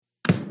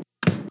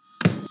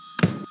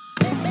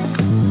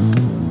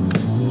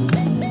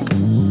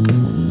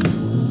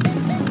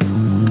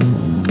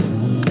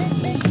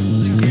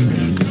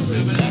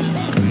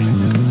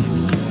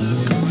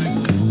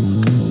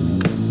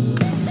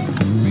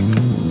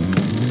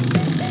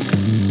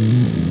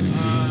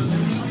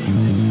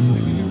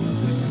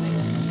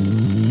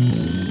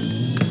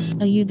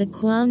the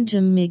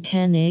quantum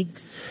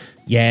mechanics.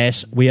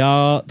 Yes, we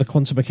are the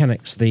Quantum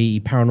Mechanics,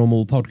 the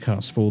paranormal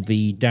podcast for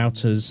the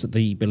doubters,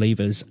 the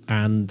believers,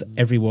 and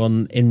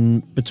everyone in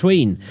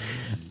between.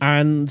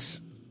 And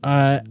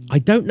I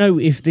don't know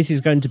if this is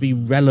going to be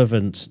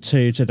relevant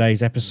to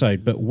today's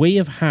episode, but we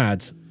have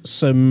had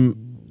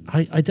some,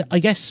 I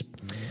guess,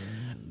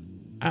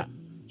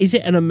 is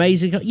it an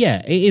amazing?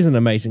 Yeah, it is an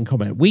amazing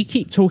comment. We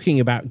keep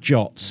talking about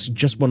jots,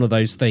 just one of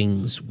those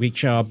things,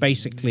 which are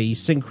basically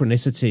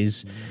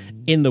synchronicities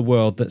in the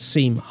world that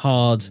seem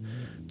hard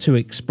to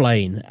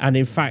explain. And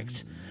in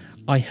fact,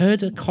 I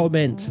heard a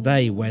comment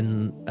today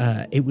when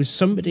it was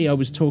somebody I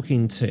was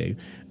talking to,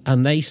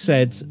 and they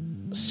said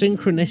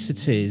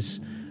synchronicities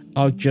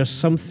are just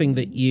something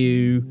that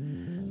you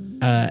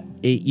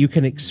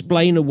can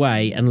explain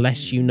away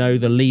unless you know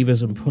the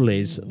levers and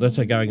pulleys that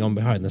are going on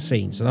behind the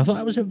scenes. And I thought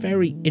that was a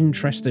very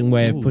interesting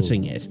way of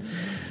putting it.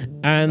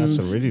 And that's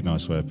a really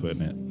nice way of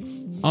putting it.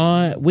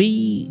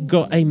 We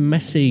got a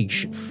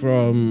message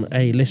from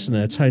a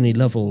listener, Tony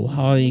Lovell.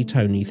 Hi,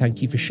 Tony.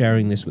 Thank you for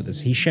sharing this with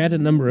us. He shared a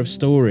number of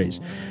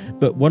stories,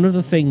 but one of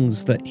the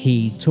things that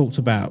he talked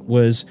about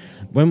was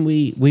when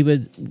we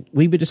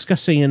were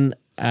discussing in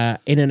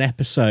an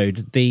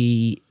episode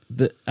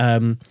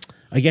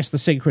I guess the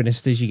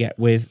synchronicities you get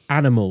with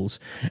animals,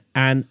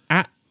 and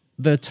at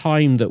the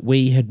time that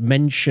we had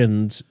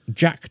mentioned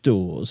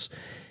jackdaws,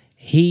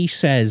 he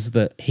says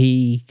that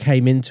he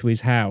came into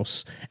his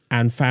house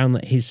and found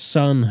that his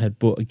son had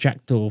brought a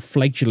jackdaw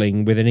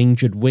fledgling with an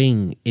injured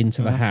wing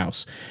into the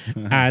house.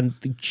 And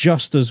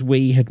just as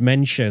we had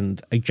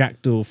mentioned a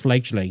jackdaw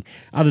fledgling,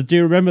 and I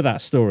do remember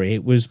that story,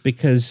 it was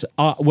because,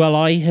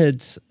 I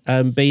had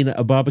been at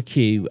a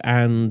barbecue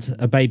and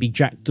a baby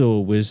jackdaw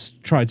was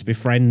trying to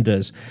befriend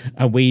us,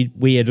 and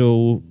we had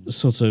all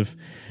sort of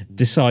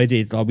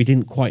decided we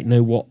didn't quite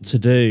know what to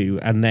do,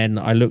 and then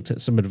I looked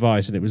at some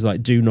advice and it was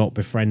like, do not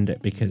befriend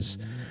it because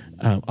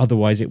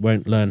otherwise it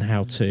won't learn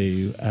how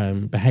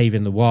to behave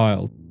in the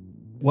wild.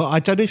 Well, I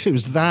don't know if it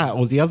was that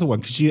or the other one,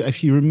 because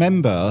if you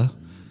remember,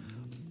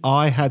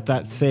 I had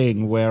that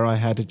thing where I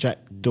had a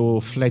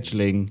jackdaw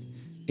fledgling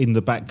in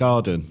the back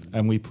garden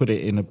and we put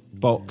it in a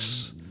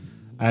box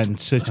and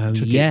took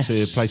it to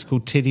a place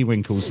called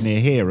Tiddywinkle's near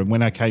here, and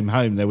when I came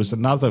home there was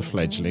another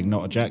fledgling,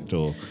 not a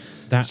jackdaw.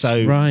 That's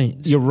right.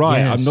 You're right.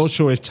 Yes. I'm not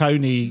sure if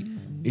Tony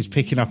is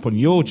picking up on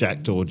your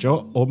jackdaw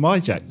jot or my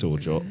jackdaw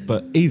jot,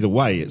 but either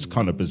way, it's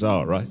kind of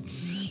bizarre, right?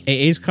 It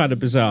is kind of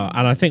bizarre,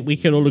 and I think we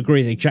can all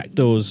agree that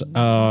jackdaws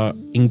are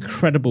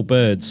incredible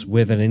birds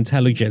with an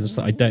intelligence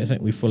that I don't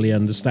think we fully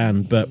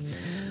understand. But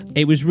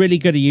it was really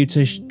good of you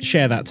to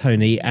share that,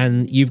 Tony,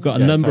 and you've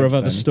got a number of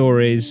other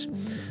stories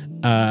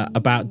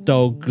about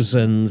dogs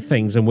and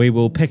things, and we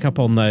will pick up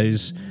on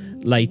those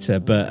later.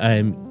 But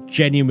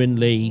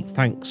genuinely,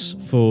 thanks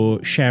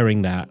for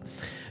sharing that.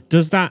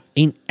 Does that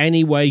in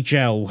any way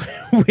gel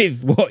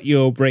with what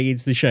you're bringing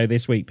to the show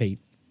this week, Pete?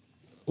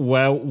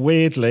 Well,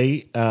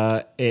 weirdly,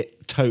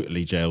 it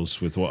totally gels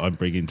with what I'm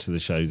bringing to the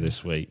show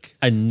this week.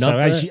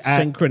 Another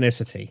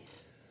synchronicity.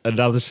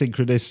 Another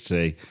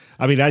synchronicity.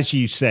 I mean, as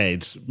you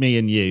said, me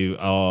and you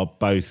are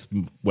both,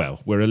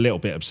 we're a little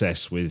bit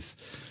obsessed with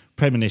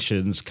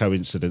premonitions,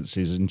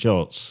 coincidences, and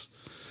jots.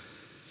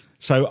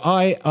 So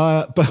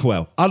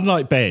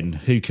unlike Ben,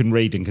 who can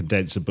read and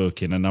condense a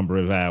book in a number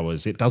of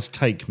hours, it does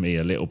take me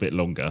a little bit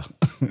longer.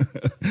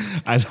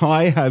 And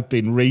I have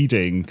been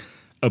reading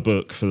a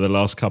book for the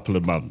last couple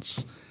of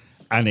months,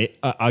 and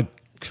I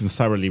can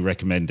thoroughly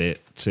recommend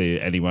it to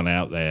anyone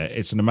out there.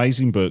 It's an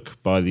amazing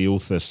book by the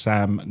author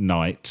Sam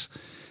Knight,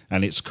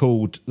 and it's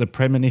called The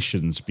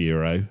Premonitions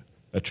Bureau,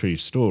 A True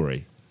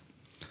Story.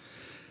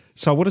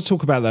 So I want to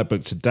talk about that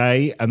book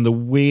today and the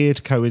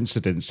weird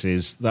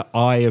coincidences that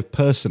I have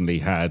personally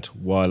had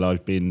while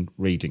I've been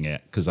reading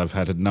it, because I've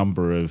had a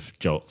number of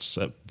jots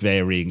at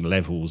varying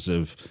levels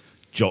of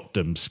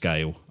jotdom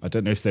scale. I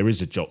don't know if there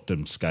is a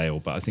jotdom scale,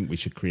 but I think we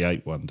should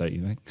create one, don't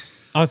you think?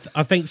 I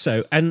think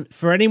so. And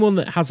for anyone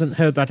that hasn't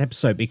heard that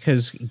episode,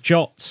 because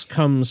jots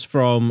comes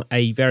from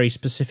a very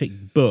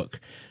specific book,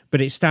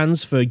 but it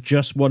stands for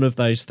just one of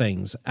those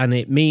things, and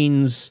it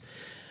means...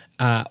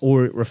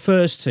 or it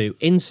refers to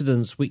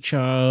incidents which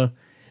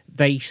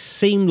they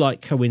seem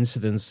like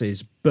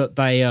coincidences, but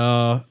they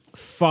are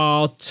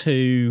far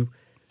too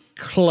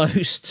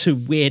close to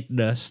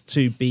weirdness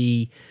to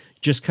be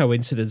just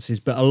coincidences,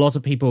 but a lot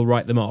of people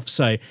write them off.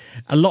 So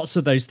lots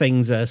of those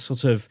things are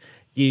sort of,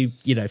 you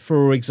know,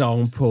 for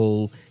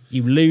example,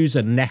 you lose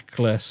a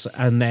necklace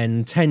and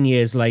then 10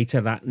 years later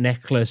that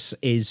necklace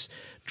is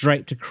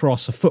draped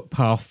across a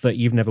footpath that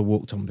you've never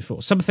walked on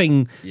before.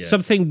 Something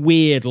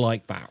weird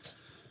like that.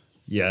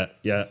 Yeah.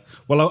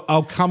 Well,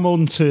 I'll come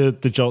on to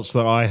the jots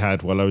that I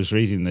had while I was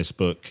reading this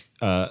book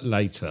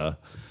later.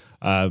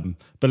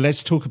 But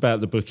let's talk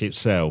about the book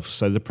itself.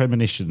 So The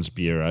Premonitions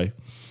Bureau.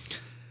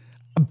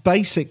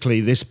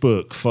 Basically, this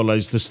book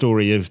follows the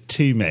story of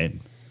two men.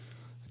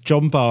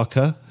 John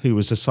Barker, who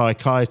was a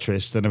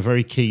psychiatrist and a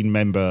very keen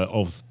member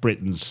of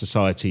Britain's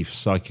Society for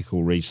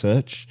Psychical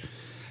Research,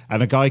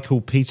 and a guy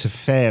called Peter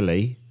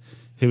Fairley,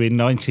 who in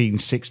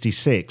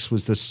 1966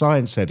 was the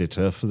science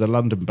editor for the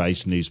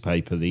London-based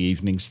newspaper The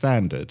Evening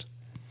Standard.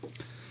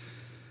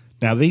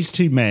 Now, these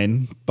two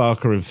men,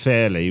 Barker and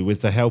Fairley,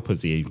 with the help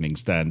of the Evening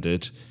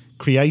Standard,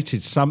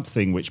 created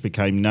something which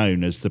became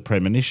known as the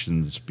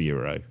Premonitions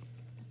Bureau.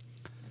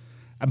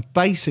 And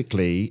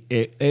basically,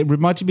 it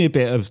reminded me a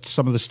bit of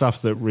some of the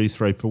stuff that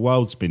Ruth Roper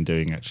Wild's been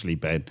doing, actually,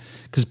 Ben.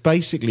 Because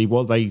basically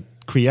what they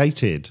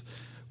created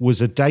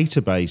was a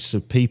database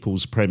of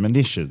people's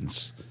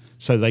premonitions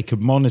so they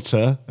could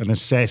monitor and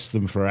assess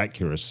them for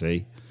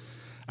accuracy.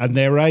 And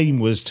their aim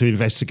was to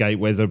investigate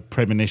whether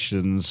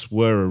premonitions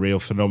were a real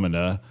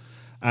phenomena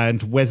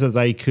and whether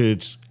they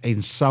could,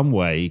 in some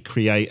way,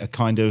 create a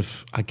kind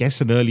of, I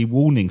guess, an early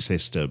warning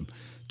system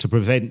to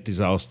prevent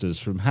disasters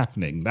from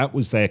happening. That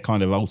was their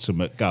kind of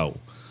ultimate goal.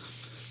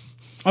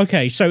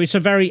 Okay, so it's a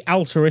very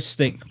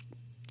altruistic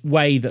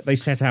way that they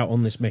set out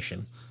on this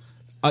mission.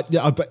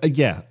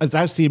 Yeah,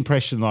 that's the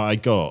impression that I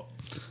got.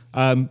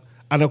 And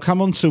I'll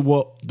come on to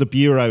what the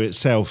Bureau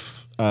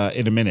itself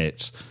in a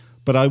minute,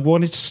 but I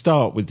wanted to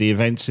start with the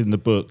events in the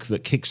book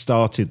that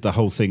kick-started the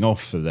whole thing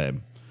off for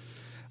them.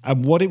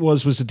 And what it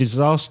was a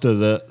disaster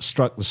that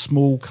struck the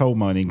small coal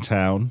mining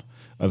town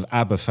of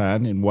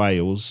Aberfan in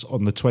Wales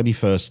on the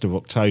 21st of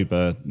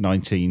October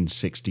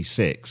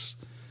 1966.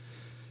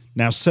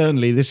 Now,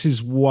 certainly this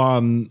is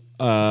one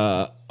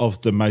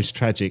of the most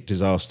tragic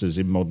disasters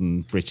in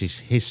modern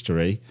British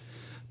history.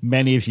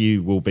 Many of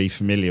you will be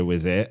familiar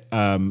with it.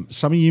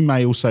 Some of you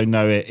may also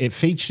know it. It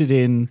featured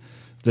in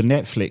the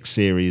Netflix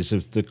series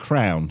of The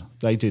Crown.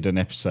 They did an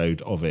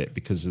episode of it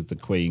because of the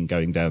Queen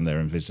going down there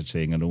and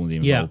visiting and all the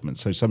involvement.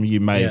 So some of you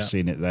may have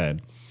seen it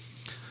then.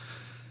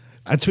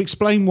 And to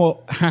explain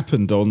what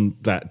happened on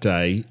that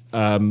day,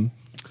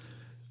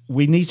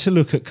 we need to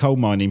look at coal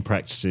mining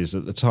practices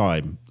at the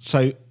time.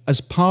 So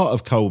as part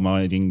of coal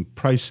mining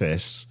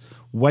process,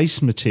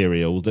 waste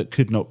material that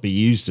could not be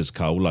used as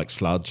coal, like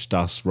sludge,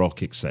 dust,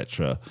 rock,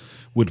 etc.,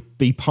 would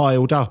be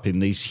piled up in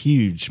these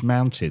huge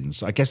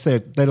mountains. I guess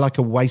they're like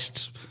a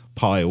waste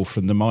pile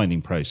from the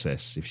mining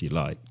process, if you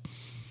like.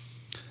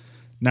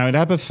 Now, in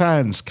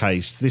Aberfan's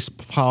case, this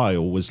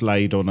pile was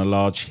laid on a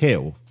large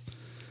hill.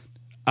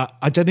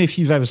 I don't know if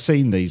you've ever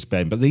seen these,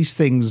 Ben, but these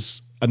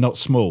things are not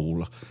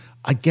small.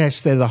 I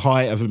guess they're the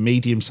height of a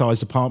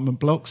medium-sized apartment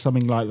block,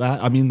 something like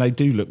that. I mean, they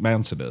do look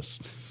mountainous.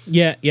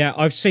 Yeah,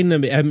 I've seen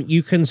them.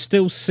 You can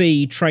still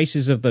see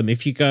traces of them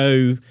if you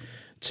go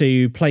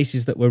to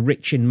places that were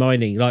rich in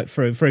mining, like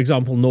for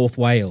example, North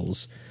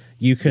Wales.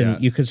 You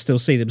can still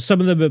see them.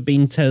 Some of them have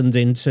been turned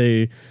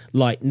into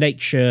like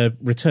nature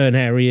return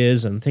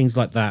areas and things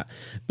like that.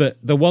 But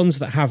the ones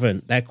that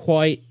haven't, they're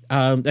quite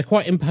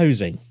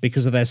imposing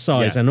because of their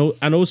size, and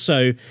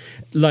also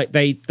like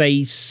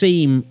they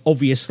seem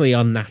obviously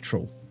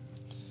unnatural.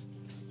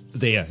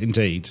 Yeah,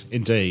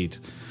 indeed.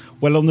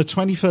 Well, on the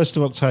 21st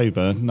of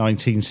October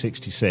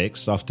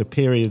 1966, after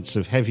periods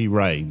of heavy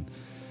rain,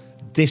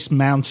 this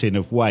mountain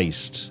of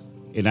waste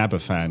in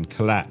Aberfan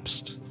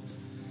collapsed,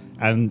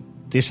 and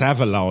this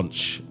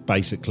avalanche,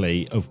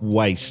 basically, of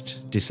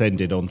waste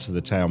descended onto the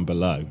town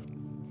below.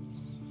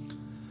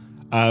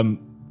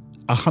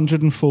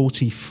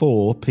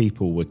 144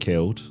 people were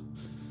killed.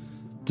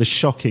 The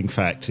shocking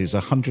fact is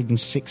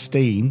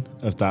 116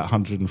 of that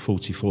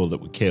 144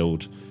 that were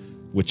killed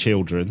were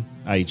children,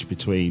 aged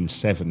between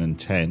 7 and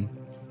 10,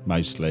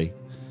 mostly.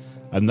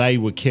 And they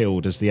were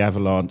killed as the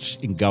avalanche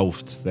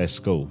engulfed their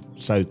school.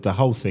 So the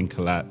whole thing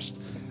collapsed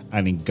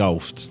and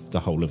engulfed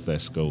the whole of their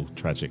school,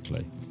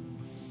 tragically.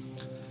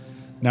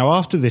 Now,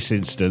 after this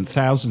incident,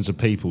 thousands of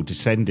people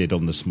descended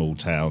on the small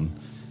town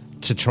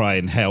to try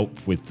and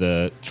help with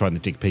trying to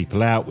dig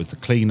people out, with the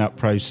clean-up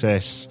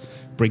process,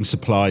 bring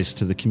supplies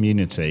to the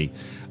community.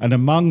 And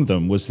among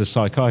them was the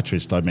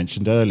psychiatrist I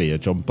mentioned earlier,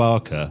 John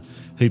Barker,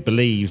 who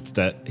believed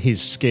that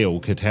his skill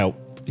could help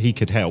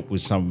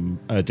with some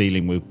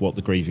dealing with what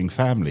the grieving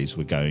families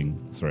were going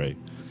through.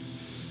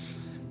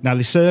 Now,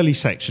 this early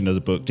section of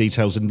the book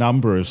details a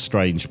number of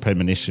strange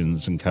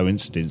premonitions and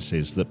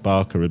coincidences that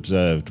Barker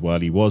observed while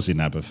he was in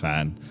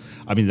Aberfan.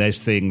 I mean, there's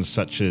things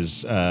such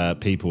as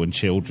people and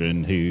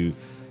children who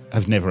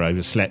have never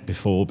overslept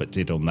before but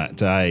did on that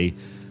day.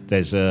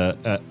 There's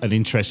an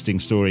interesting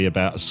story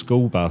about a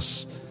school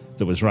bus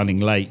that was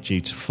running late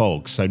due to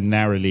fog, so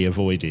narrowly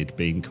avoided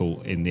being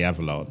caught in the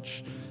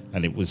avalanche.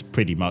 And it was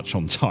pretty much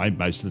on time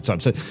most of the time.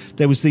 So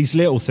there was these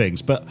little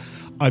things, but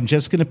I'm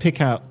just going to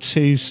pick out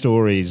two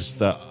stories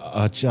that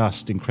are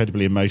just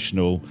incredibly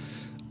emotional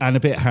and a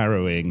bit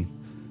harrowing,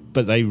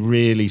 but they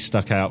really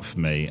stuck out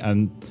for me.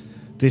 And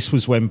this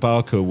was when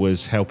Barker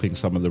was helping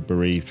some of the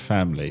bereaved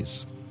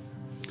families.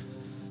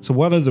 So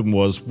one of them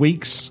was,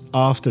 weeks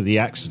after the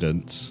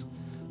accident,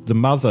 the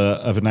mother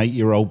of an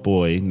 8-year-old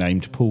boy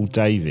named Paul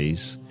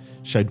Davies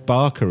showed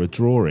Barker a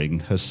drawing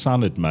her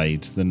son had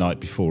made the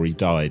night before he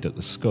died at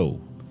the school.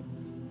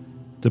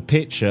 The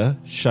picture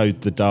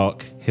showed the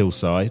dark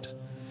hillside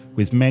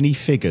with many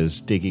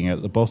figures digging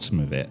at the bottom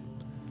of it,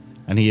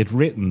 and he had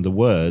written the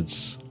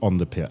words on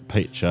the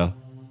picture,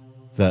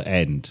 "The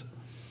End."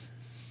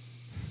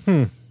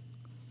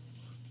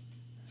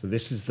 So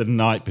this is the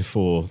night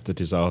before the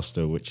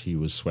disaster, which he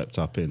was swept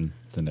up in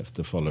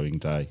the following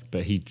day.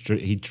 But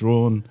he'd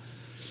drawn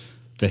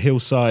the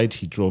hillside,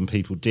 he'd drawn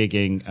people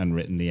digging, and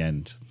written the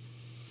end.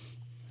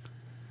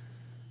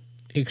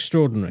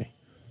 Extraordinary.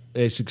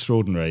 It's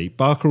extraordinary.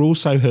 Barker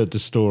also heard the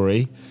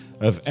story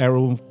of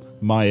Errol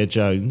Maya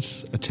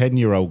Jones, a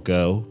 10-year-old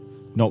girl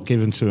not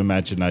given to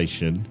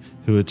imagination,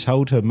 who had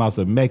told her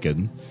mother,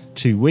 Megan,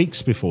 2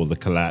 weeks before the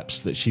collapse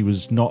that she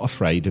was not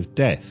afraid of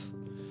death.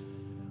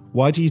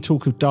 "Why do you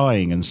talk of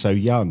dying and so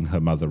young?" her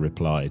mother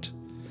replied.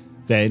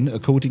 Then,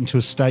 according to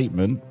a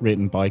statement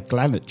written by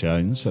Glanet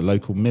Jones, a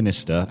local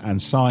minister,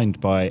 and signed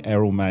by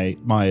Errol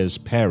Maya's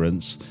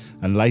parents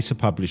and later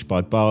published by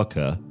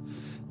Barker,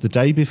 the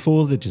day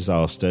before the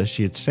disaster,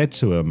 she had said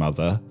to her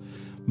mother,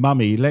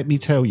 "Mummy, let me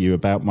tell you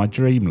about my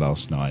dream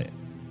last night."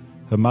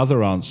 Her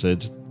mother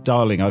answered,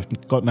 "Darling,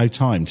 I've got no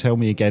time. Tell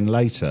me again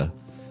later."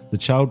 The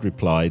child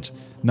replied,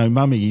 "No,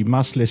 Mummy, you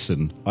must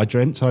listen. I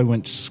dreamt I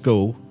went to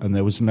school and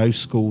there was no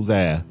school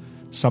there.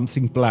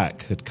 Something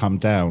black had come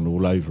down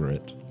all over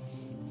it."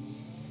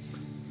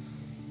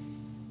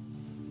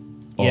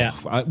 Yeah.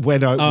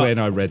 When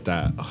I read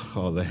that,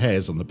 the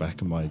hairs on the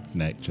back of my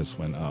neck just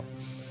went up.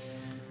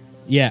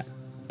 Yeah,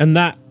 and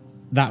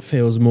that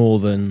feels more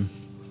than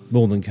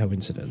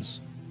coincidence.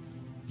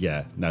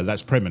 Yeah, no,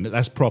 that's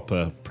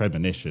proper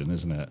premonition,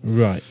 isn't it?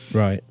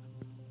 Right.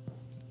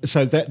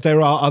 So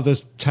there are other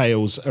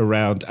tales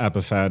around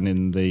Aberfan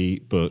in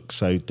the book,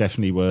 so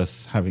definitely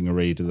worth having a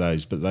read of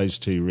those. But those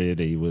two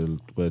really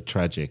were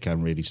tragic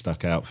and really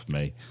stuck out for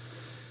me.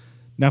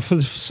 Now, for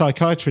the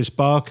psychiatrist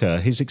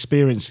Barker, his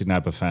experience in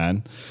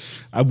Aberfan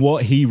and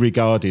what he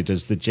regarded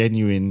as the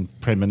genuine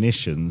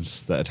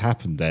premonitions that had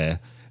happened there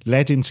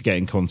led him to get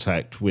in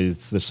contact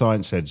with the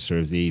science editor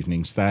of the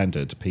Evening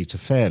Standard, Peter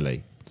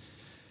Fairley.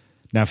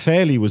 Now,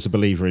 Fairley was a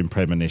believer in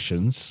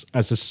premonitions.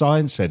 As a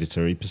science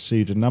editor, he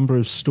pursued a number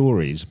of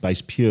stories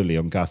based purely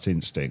on gut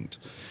instinct,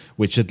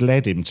 which had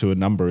led him to a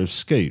number of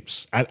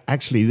scoops. And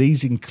actually,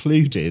 these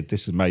included,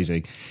 this is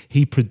amazing,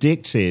 he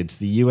predicted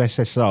the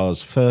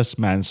USSR's first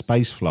manned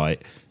spaceflight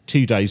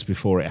 2 days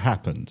before it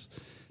happened.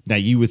 Now,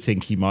 you would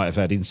think he might have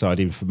had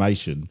inside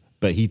information,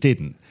 but he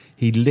didn't.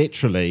 He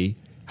literally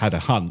had a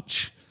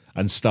hunch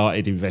and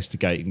started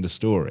investigating the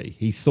story.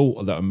 He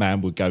thought that a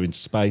man would go into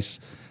space,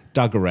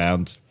 dug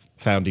around,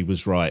 found he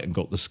was right, and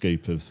got the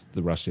scoop of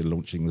the Russia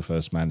launching the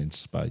first man into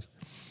space.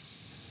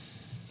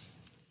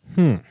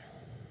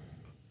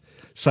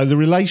 So the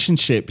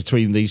relationship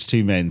between these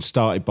two men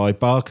started by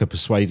Barker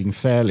persuading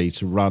Fairley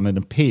to run an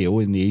appeal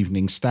in the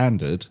Evening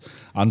Standard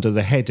under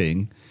the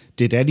heading,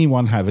 "Did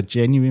anyone have a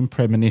genuine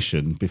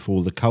premonition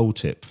before the coal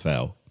tip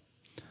fell?"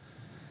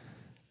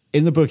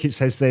 In the book, it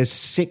says there's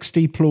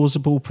 60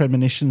 plausible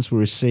premonitions were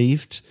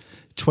received.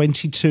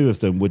 22 of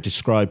them were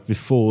described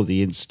before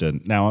the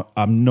incident. Now,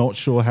 I'm not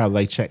sure how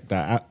they checked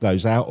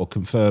those out or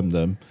confirmed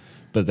them,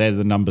 but they're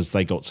the numbers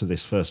they got to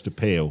this first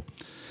appeal.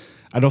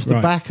 And off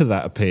the back of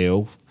that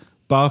appeal,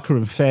 Barker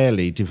and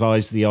Fairley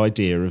devised the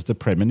idea of the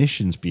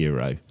Premonitions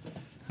Bureau,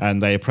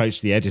 and they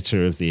approached the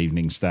editor of the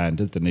Evening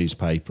Standard, the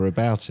newspaper,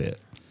 about it.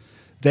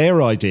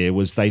 Their idea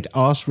was they'd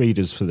ask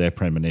readers for their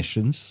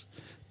premonitions.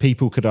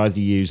 People could either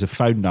use a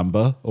phone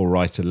number or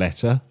write a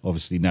letter,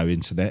 obviously no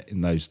internet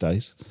in those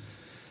days.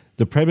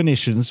 The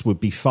premonitions would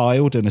be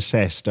filed and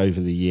assessed over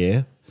the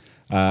year,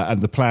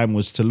 and the plan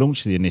was to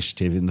launch the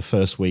initiative in the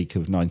first week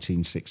of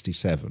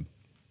 1967.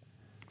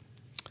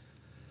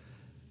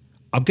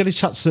 I'm going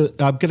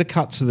to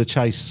cut to the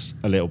chase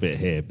a little bit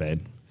here,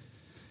 Ben.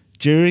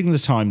 During the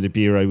time the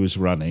Bureau was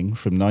running,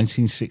 from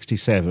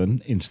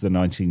 1967 into the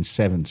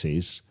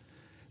 1970s,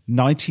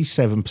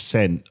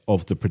 97%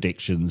 of the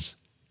predictions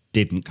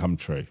didn't come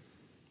true.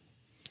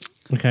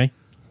 Okay.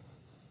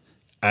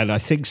 And I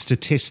think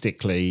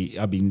statistically,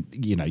 I mean,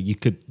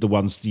 the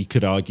ones you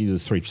could argue the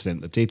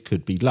 3% that did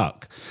could be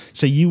luck.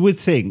 So you would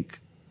think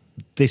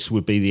this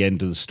would be the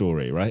end of the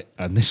story, right?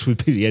 And this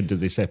would be the end of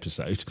this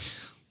episode.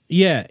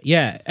 Yeah.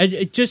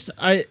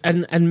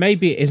 And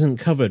maybe it isn't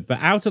covered, but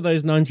out of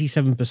those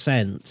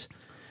 97%,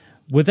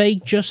 were they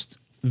just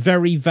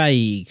very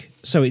vague?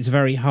 So it's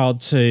very hard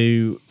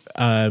to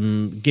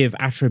give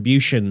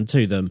attribution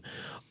to them.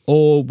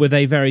 Or were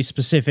they very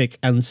specific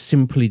and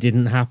simply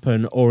didn't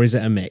happen, or is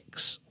it a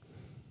mix?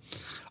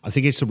 I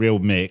think it's a real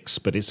mix,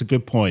 but it's a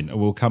good point, and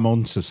we'll come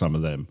on to some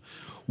of them.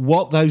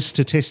 What those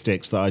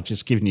statistics that I've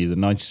just given you, the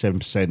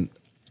 97%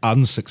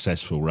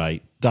 unsuccessful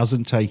rate,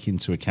 doesn't take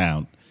into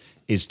account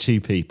is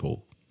two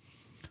people.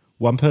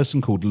 One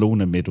person called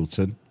Lorna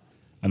Middleton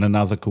and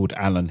another called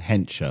Alan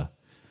Hencher,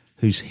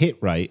 whose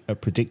hit rate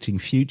at predicting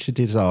future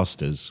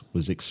disasters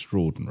was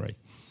extraordinary.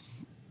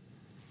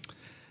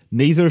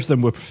 Neither of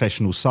them were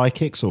professional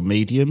psychics or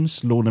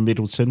mediums. Lorna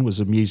Middleton was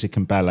a music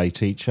and ballet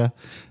teacher,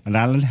 and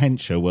Alan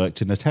Hencher worked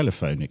in a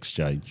telephone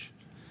exchange.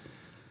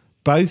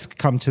 Both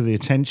come to the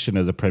attention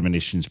of the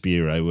Premonitions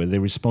Bureau, where they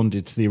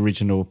responded to the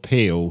original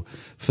appeal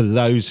for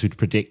those who'd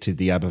predicted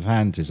the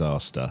Aberfan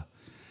disaster.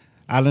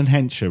 Alan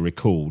Hencher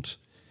recalled,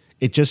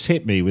 "It just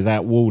hit me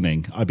without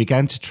warning. I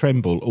began to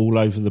tremble all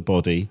over the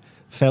body.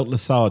 felt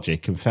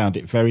lethargic and found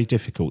it very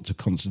difficult to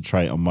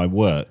concentrate on my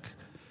work.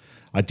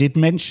 I did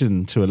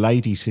mention to a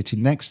lady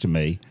sitting next to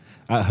me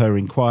at her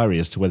inquiry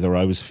as to whether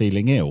I was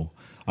feeling ill.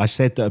 I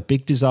said that a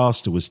big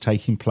disaster was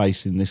taking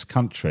place in this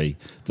country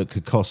that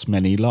could cost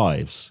many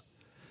lives.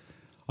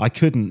 I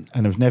couldn't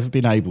and have never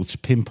been able to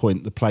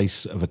pinpoint the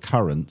place of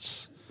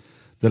occurrence.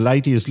 The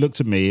lady has looked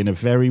at me in a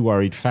very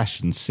worried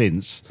fashion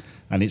since,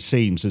 and it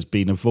seems has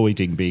been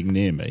avoiding being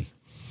near me.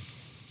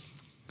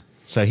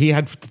 So he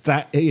had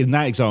that in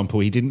that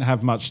example, he didn't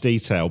have much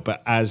detail,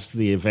 but as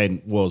the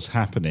event was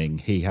happening,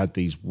 he had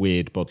these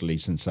weird bodily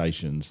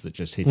sensations that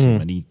just hit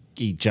him, and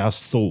he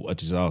just thought a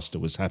disaster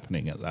was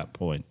happening at that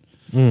point.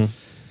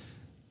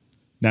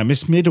 Now,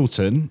 Miss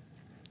Middleton,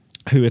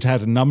 who had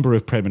had a number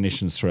of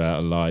premonitions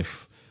throughout her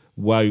life,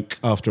 woke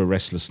after a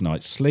restless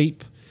night's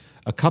sleep.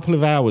 A couple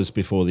of hours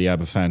before the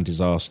Aberfan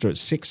disaster, at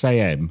 6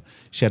 a.m,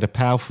 she had a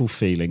powerful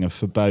feeling of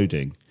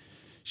foreboding.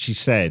 She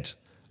said,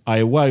 "I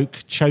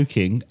awoke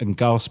choking and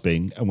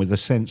gasping and with a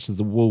sense of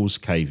the walls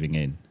caving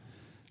in."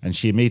 And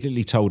she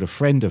immediately told a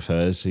friend of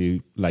hers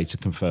who later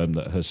confirmed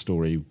that her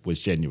story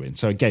was genuine.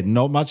 So again,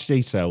 not much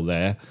detail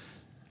there.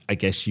 I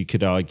guess you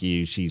could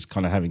argue she's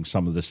kind of having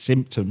some of the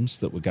symptoms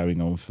that were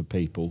going on for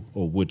people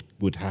or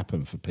would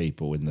happen for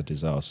people in the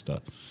disaster.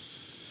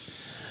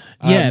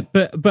 Yeah,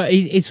 but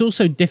it's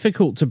also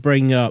difficult to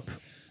bring up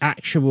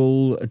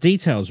actual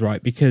details,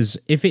 right? Because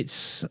if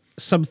it's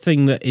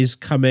something that is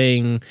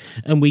coming,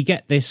 and we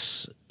get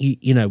this,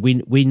 you know,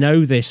 we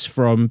know this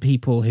from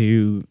people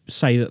who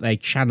say that they're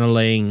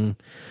channeling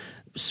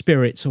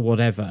spirits or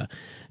whatever.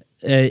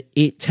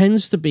 It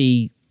tends to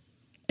be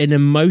an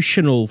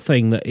emotional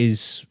thing that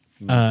is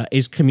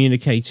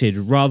communicated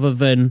rather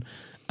than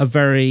a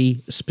very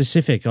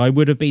specific. I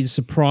would have been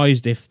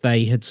surprised if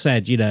they had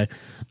said, you know,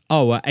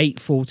 oh, at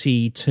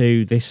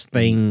 8:42 this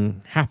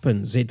thing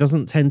happens. It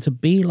doesn't tend to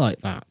be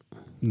like that.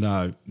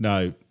 No.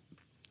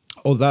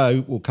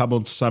 Although we'll come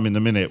on to some in a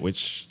minute,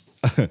 which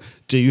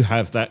do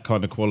have that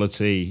kind of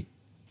quality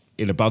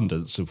in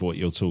abundance of what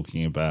you're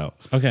talking about.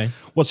 Okay.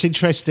 What's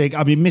interesting,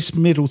 I mean, Miss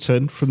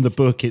Middleton from the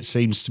book, it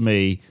seems to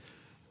me,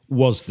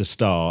 was the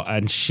star,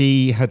 and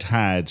she had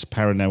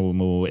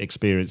paranormal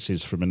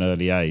experiences from an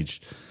early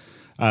age.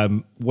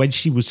 When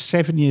she was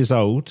 7 years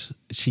old,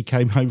 she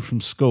came home from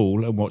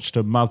school and watched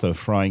her mother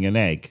frying an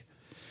egg.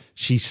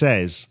 She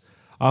says,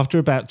 after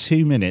about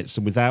 2 minutes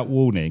and without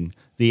warning,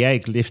 the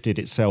egg lifted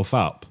itself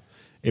up.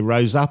 It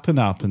rose up and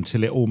up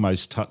until it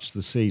almost touched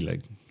the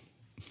ceiling.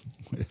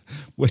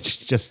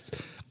 Which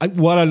just,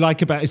 what I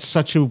like about it's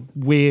such a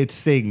weird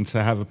thing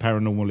to have a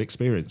paranormal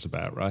experience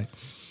about, right?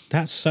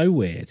 That's so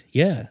weird,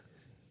 yeah.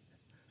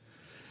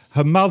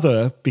 Her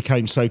mother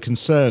became so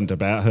concerned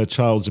about her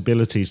child's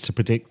abilities to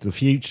predict the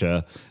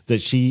future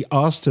that she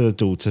asked her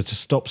daughter to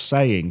stop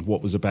saying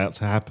what was about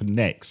to happen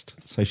next.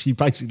 So she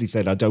basically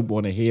said, I don't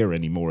want to hear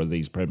any more of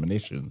these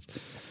premonitions,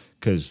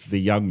 because the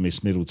young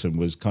Miss Middleton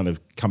was kind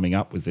of coming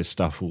up with this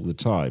stuff all the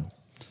time.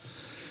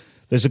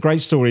 There's a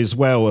great story as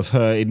well of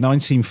her in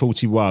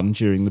 1941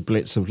 during the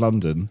Blitz of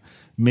London.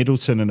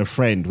 Middleton and a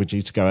friend were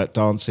due to go out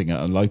dancing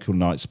at a local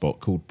night spot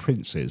called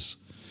Prince's.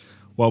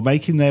 While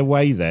making their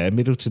way there,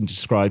 Middleton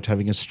described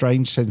having a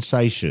strange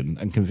sensation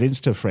and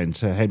convinced her friend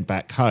to head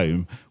back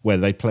home where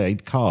they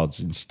played cards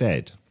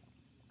instead.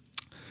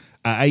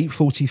 At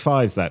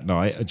 8:45 that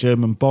night, a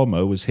German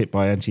bomber was hit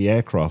by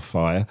anti-aircraft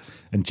fire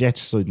and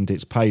jettisoned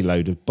its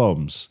payload of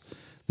bombs.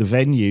 The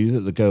venue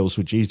that the girls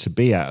were due to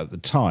be at the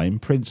time,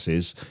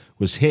 Prince's,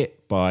 was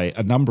hit by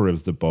a number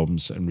of the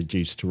bombs and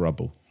reduced to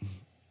rubble.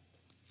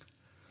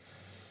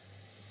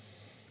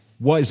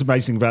 What is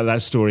amazing about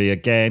that story,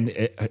 again,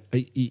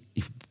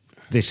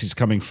 this is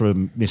coming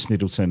from Miss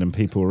Middleton and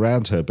people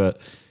around her, but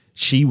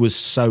she was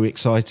so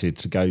excited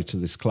to go to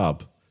this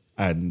club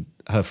and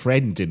her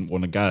friend didn't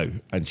want to go,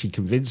 and she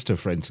convinced her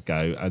friend to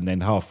go, and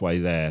then halfway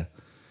there,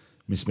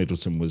 Miss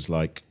Middleton was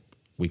like,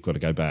 we've got to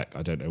go back.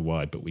 I don't know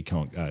why, but we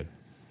can't go.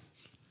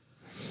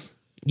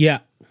 Yeah.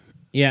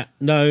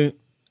 No,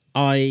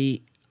 I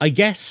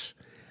guess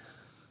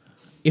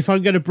if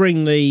I'm going to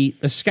bring the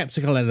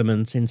skeptical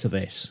element into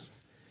this,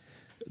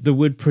 there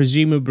would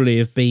presumably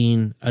have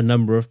been a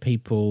number of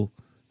people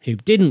who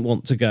didn't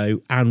want to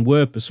go and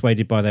were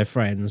persuaded by their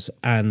friends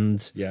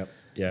and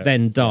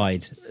then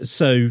died.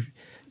 So,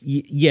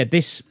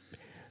 this,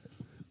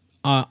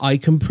 I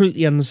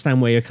completely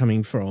understand where you're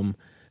coming from,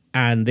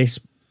 and it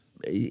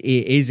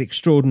is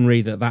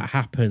extraordinary that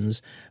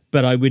happens,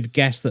 but I would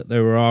guess that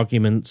there were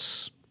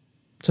arguments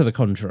to the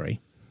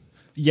contrary.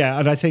 Yeah,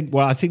 and I think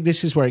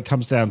this is where it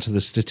comes down to the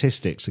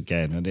statistics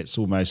again, and it's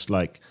almost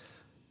like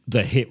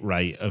the hit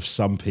rate of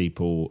some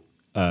people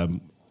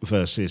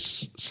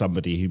versus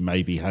somebody who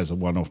maybe has a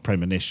one-off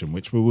premonition,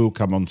 which we will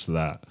come on to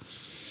that.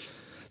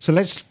 So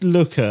let's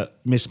look at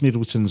Miss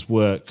Middleton's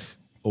work,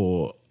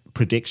 or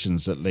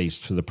predictions at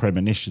least, for the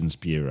Premonitions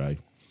Bureau.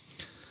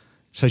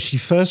 So she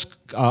first,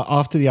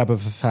 after the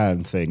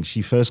Aberfan thing,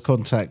 she first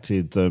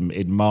contacted them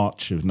in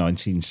March of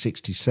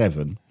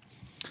 1967.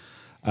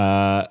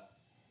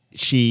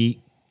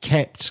 She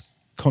kept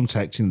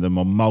contacting them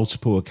on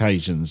multiple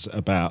occasions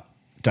about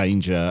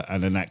danger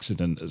and an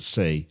accident at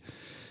sea.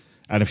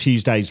 And a few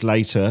days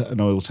later, an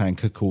oil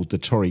tanker called the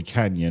Torrey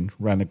Canyon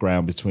ran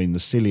aground between the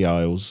Scilly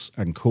Isles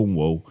and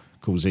Cornwall,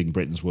 causing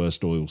Britain's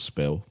worst oil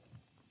spill.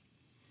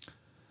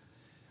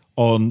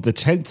 On the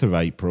 10th of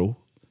April,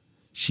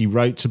 she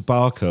wrote to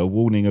Barker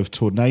warning of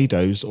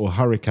tornadoes or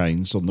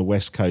hurricanes on the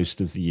west coast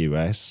of the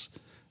US.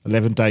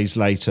 11 days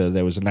later,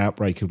 there was an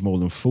outbreak of more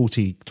than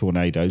 40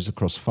 tornadoes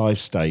across 5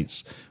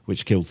 states,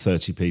 which killed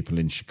 30 people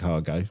in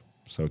Chicago,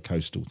 so a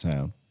coastal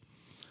town.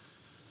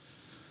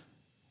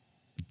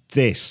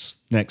 This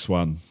next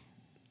one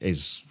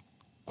is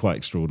quite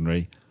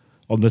extraordinary.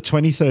 On the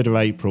 23rd of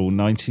April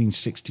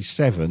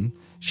 1967,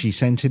 she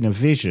sent in a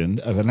vision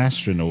of an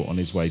astronaut on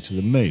his way to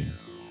the moon.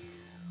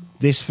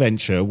 This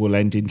venture will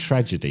end in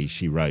tragedy,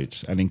 she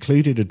wrote, and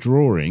included a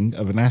drawing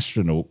of an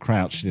astronaut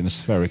crouched in a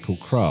spherical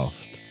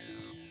craft.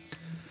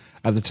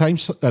 At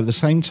the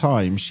same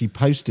time she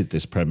posted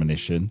this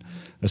premonition,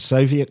 a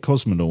Soviet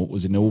cosmonaut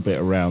was in orbit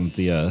around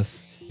the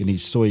Earth in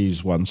his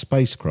Soyuz 1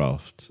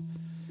 spacecraft.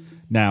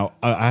 Now,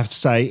 I have to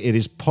say, it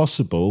is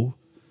possible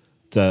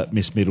that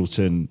Miss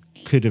Middleton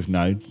could have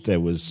known there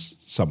was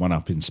someone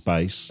up in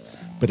space,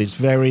 but it's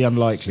very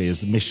unlikely as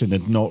the mission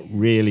had not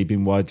really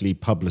been widely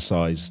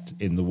publicised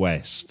in the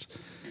West.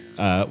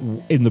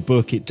 In the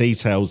book, it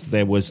details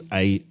there was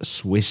a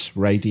Swiss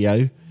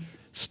radio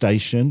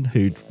station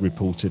who'd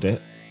reported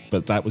it,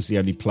 but that was the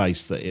only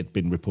place that it had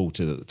been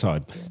reported at the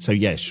time. So,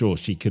 yeah, sure,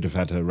 she could have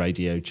had her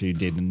radio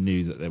tuned in and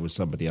knew that there was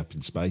somebody up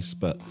in space,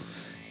 but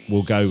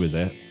we'll go with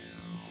it.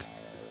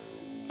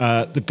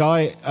 The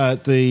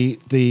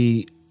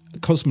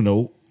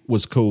cosmonaut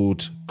was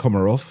called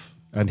Komarov,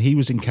 and he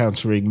was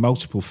encountering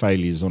multiple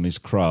failures on his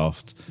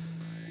craft.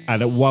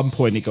 And at one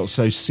point it got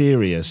so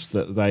serious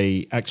that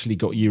they actually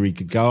got Yuri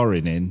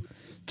Gagarin in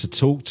to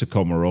talk to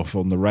Komarov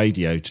on the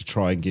radio to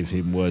try and give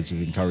him words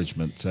of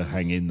encouragement to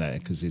hang in there,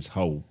 because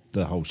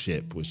the whole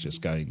ship was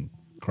just going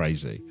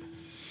crazy.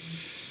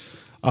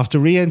 After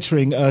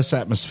re-entering Earth's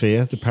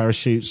atmosphere, the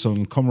parachutes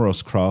on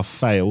Komarov's craft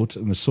failed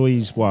and the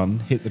Soyuz 1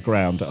 hit the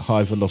ground at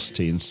high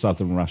velocity in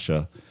southern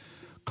Russia.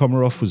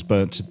 Komarov was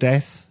burnt to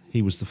death.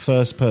 He was the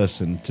first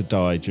person to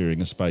die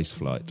during a space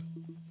flight.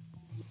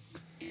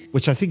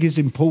 Which I think is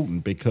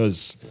important,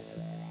 because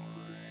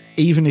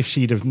even if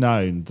she'd have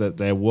known that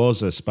there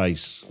was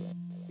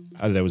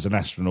there was an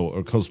astronaut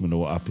or a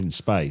cosmonaut up in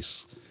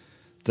space,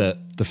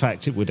 that the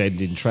fact it would end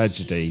in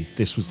tragedy,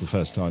 this was the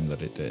first time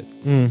that it did.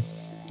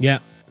 Yeah.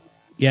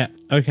 Yeah,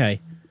 okay.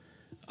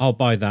 I'll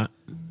buy that.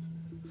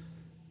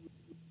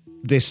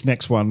 This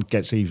next one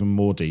gets even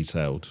more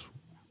detailed.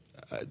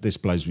 This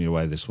blows me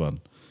away, this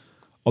one.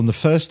 On the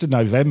 1st of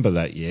November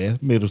that year,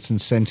 Middleton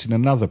sent in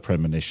another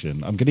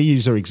premonition. I'm going to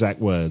use her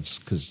exact words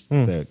because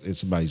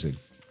it's amazing.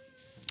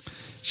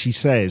 She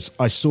says,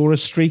 I saw a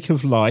streak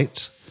of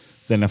light,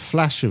 then a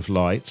flash of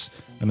light,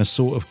 and a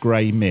sort of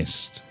grey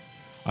mist.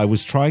 I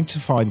was trying to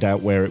find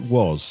out where it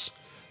was.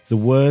 The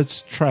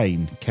words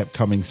train kept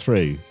coming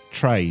through.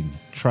 Train,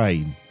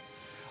 train.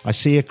 I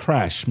see a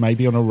crash,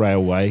 maybe on a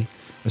railway,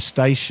 a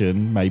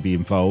station may be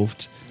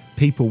involved,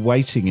 people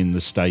waiting in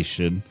the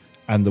station,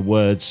 and the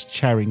words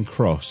Charing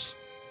Cross.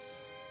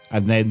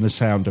 And then the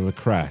sound of a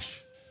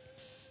crash.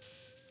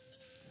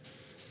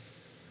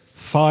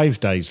 5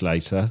 days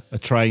later, a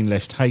train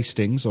left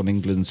Hastings on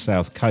England's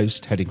south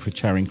coast, heading for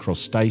Charing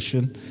Cross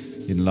Station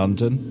in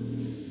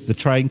London. The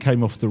train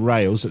came off the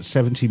rails at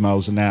 70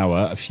 miles an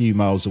hour, a few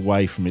miles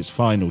away from its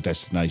final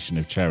destination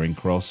of Charing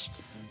Cross.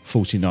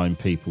 49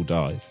 people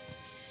died.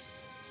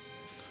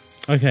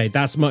 Okay,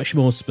 that's much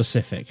more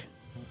specific.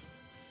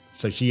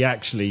 So she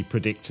actually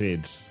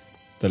predicted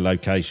the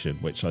location,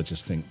 which I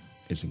just think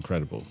is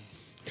incredible.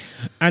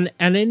 And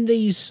in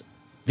these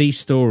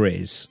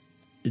stories,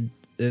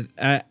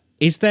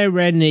 is there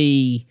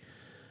any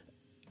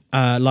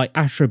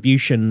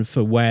attribution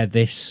for where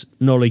this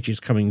knowledge is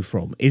coming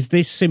from? Is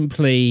this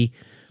simply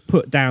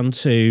put down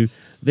to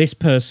this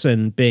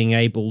person being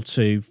able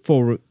to,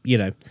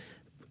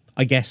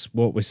 I guess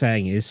what we're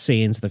saying is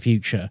see into the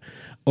future,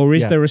 or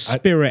is there a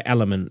spirit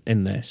element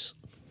in this?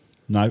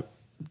 No,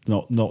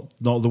 not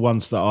the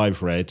ones that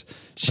I've read.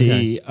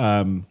 She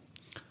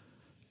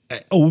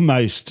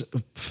almost,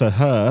 for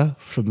her,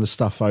 from the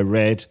stuff I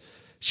read,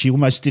 she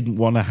almost didn't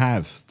want to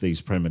have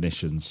these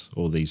premonitions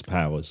or these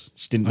powers.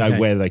 She didn't know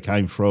where they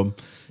came from.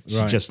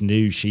 She just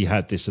knew she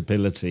had this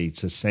ability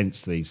to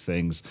sense these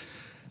things.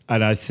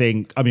 And I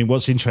think,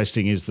 what's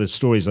interesting is the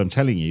stories I'm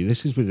telling you,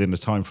 this is within a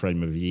time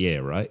frame of a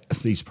year, right?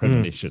 These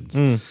premonitions.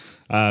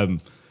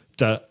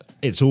 That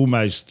it's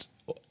almost,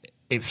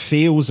 it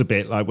feels a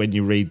bit like when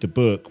you read the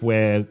book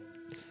where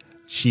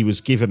she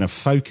was given a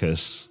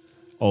focus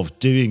of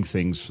doing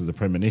things for the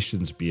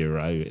Premonitions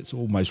Bureau. It's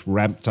almost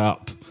ramped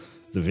up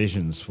the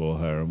visions for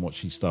her and what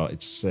she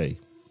started to see.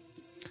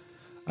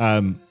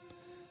 Now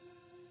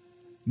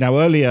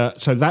earlier,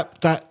 so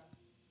that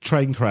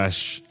train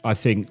crash, I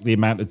think the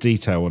amount of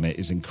detail on it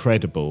is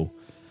incredible.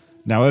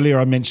 Now, earlier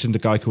I mentioned a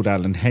guy called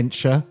Alan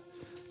Hensher,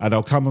 and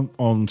I'll come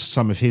on to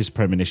some of his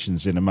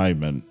premonitions in a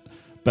moment,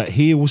 but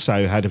he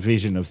also had a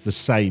vision of the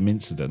same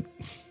incident.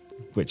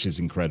 which is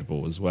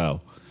incredible as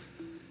well.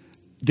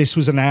 This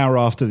was an hour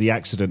after the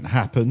accident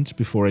happened,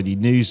 before any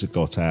news had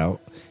got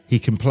out. He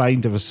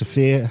complained of a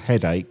severe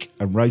headache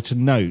and wrote a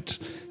note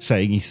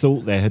saying he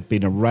thought there had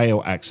been a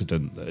rail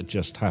accident that had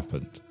just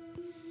happened.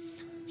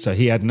 So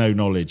he had no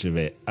knowledge of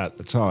it at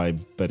the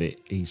time, but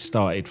he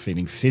started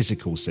feeling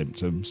physical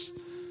symptoms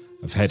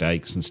of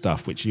headaches and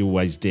stuff, which he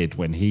always did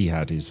when he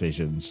had his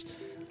visions.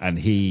 And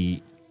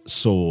he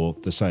saw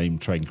the same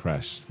train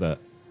crash that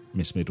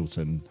Miss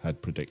Middleton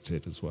had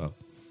predicted as well.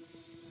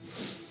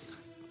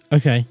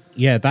 Okay,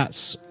 yeah,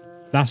 that's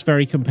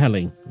very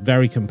compelling.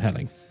 Very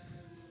compelling.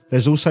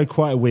 There's also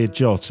quite a weird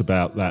jot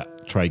about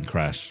that train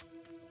crash.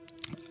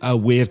 A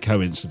weird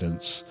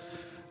coincidence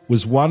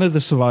was one of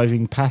the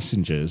surviving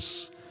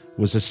passengers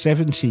was a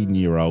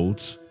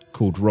 17-year-old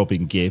called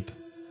Robin Gibb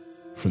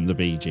from the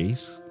Bee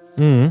Gees,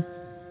 who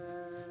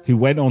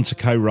went on to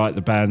co-write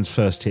the band's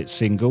first hit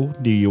single,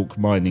 New York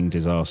Mining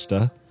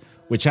Disaster,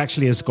 which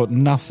actually has got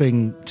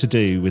nothing to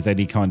do with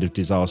any kind of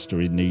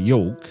disaster in New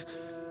York,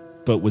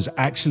 but was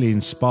actually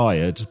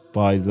inspired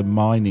by the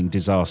mining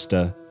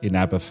disaster in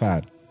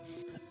Aberfan.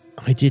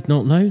 I did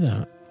not know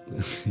that.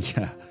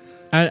 Yeah.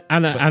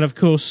 And of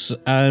course,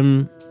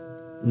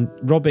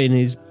 Robin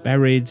is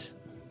buried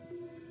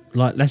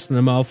like less than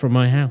a mile from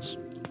my house.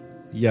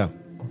 Yeah.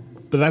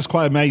 But that's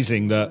quite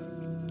amazing that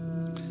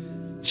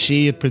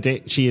she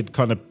had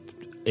kind of,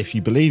 if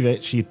you believe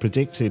it, she had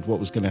predicted what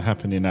was going to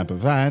happen in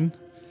Aberfan.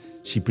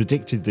 She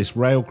predicted this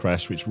rail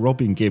crash, which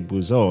Robin Gibb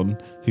was on,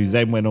 who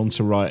then went on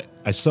to write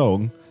a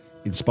song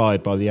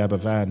inspired by the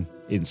Aberfan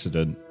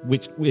incident,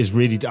 which is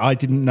really... I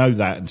didn't know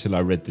that until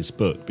I read this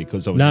book,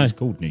 because obviously it's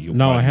called New York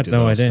Mining Disaster.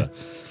 I had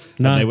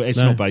no idea. It's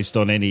not based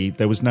on any...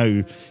 There was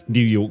no New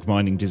York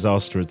mining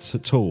disaster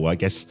at all. I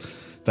guess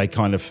they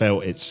kind of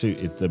felt it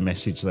suited the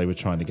message they were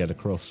trying to get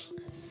across.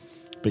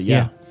 But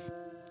yeah.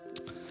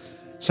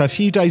 So a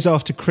few days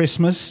after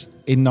Christmas,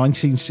 in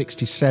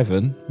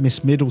 1967,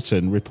 Miss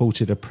Middleton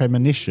reported a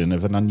premonition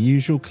of an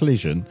unusual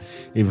collision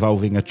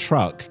involving a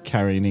truck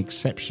carrying an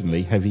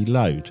exceptionally heavy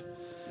load.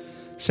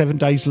 7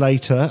 days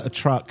later, a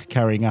truck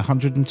carrying a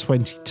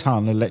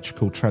 120-ton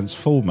electrical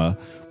transformer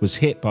was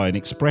hit by an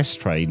express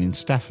train in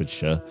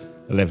Staffordshire.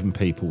 11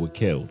 people were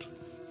killed.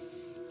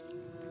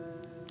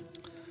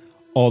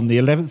 On the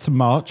 11th of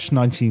March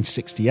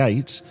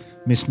 1968,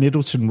 Miss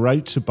Middleton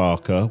wrote to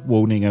Barker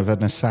warning of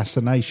an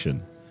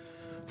assassination.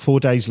 4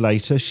 days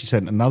later, she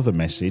sent another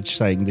message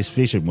saying this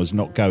vision was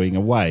not going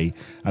away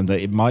and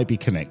that it might be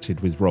connected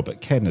with Robert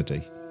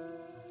Kennedy.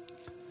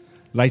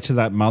 Later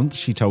that month,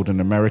 she told an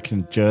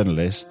American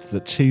journalist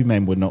that two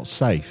men were not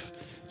safe,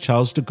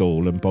 Charles de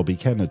Gaulle and Bobby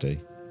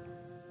Kennedy.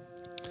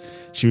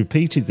 She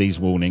repeated these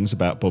warnings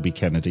about Bobby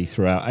Kennedy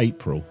throughout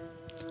April.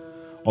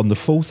 On the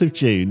 4th of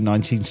June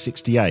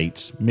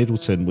 1968,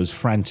 Middleton was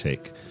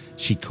frantic.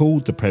 She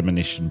called the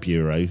Premonition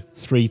Bureau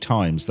 3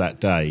 times that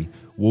day,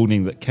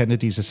 warning that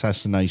Kennedy's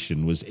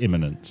assassination was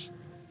imminent.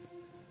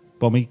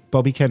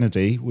 Bobby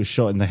Kennedy was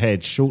shot in the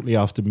head shortly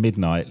after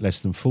midnight, less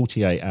than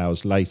 48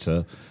 hours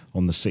later,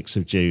 on the 6th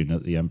of June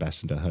at the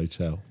Ambassador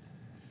Hotel.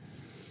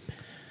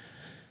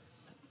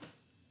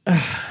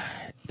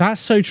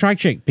 That's so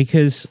tragic,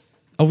 because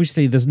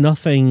obviously there's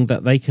nothing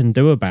that they can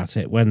do about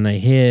it when they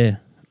hear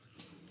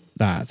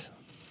that.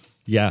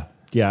 Yeah,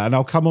 and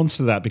I'll come on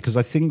to that, because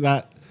I think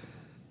that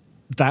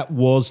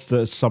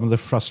was some of the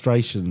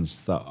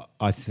frustrations that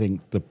I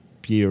think the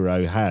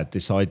Bureau had,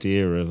 this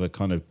idea of a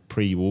kind of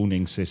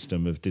pre-warning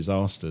system of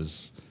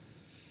disasters.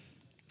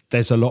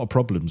 There's a lot of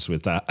problems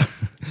with that.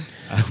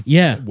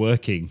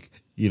 Working,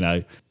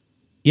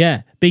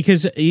 Yeah,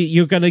 because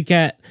you're going to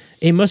get...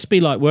 It must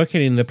be like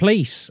working in the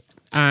police,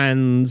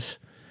 and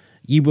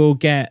you will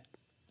get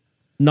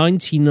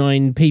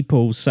 99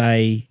 people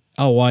say,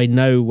 oh, I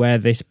know where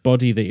this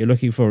body that you're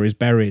looking for is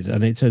buried,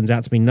 and it turns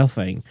out to be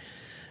nothing.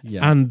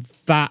 Yeah. And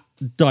that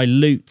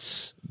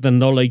dilutes the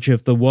knowledge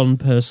of the one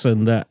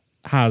person that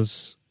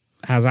has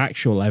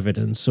actual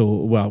evidence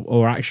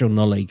or actual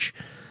knowledge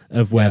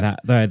of where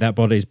that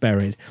body is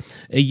buried.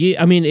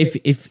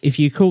 If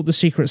you called the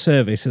Secret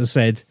Service and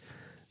said,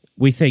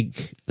 we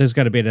think there's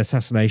going to be an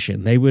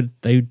assassination, they would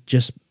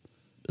just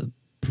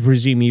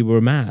presume you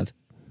were mad.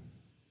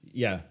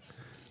 Yeah.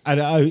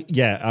 And I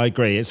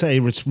agree.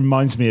 It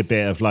reminds me a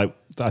bit of, like,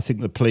 I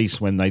think the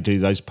police, when they do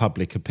those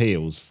public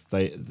appeals,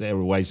 they're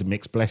always a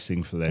mixed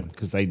blessing for them,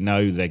 because they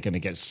know they're going to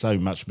get so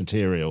much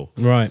material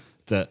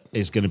that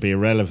is going to be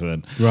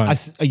irrelevant.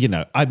 Right.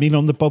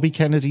 On the Bobby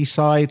Kennedy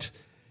side,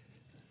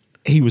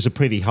 he was a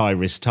pretty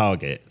high-risk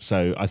target.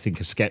 So I think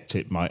a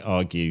skeptic might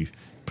argue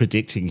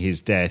predicting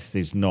his death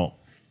is not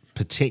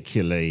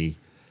particularly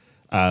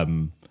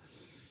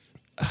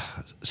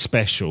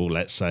special,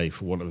 let's say,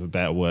 for want of a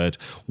better word.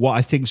 What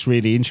I think is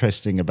really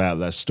interesting about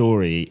that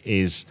story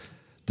is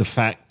the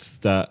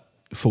fact that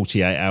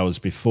 48 hours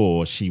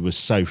before, she was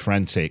so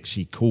frantic,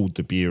 she called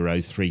the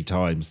Bureau 3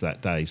 times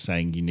that day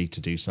saying, you need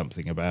to do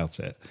something about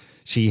it.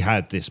 She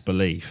had this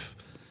belief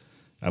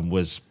and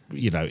was,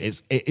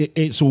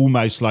 it's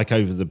almost like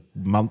over the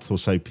month or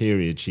so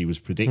period she was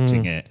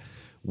predicting it,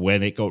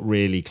 when it got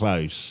really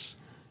close,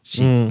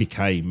 she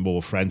became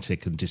more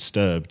frantic and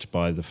disturbed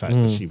by the fact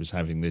that she was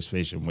having this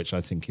vision, which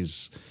I think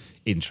is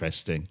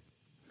interesting.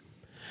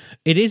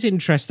 It is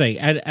interesting,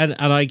 and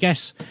I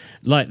guess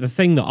like the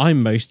thing that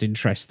I'm most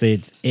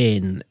interested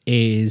in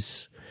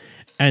is,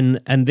 and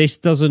this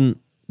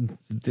doesn't,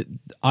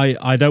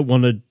 I don't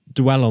want to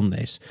dwell on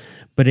this,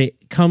 but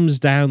it comes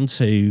down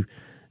to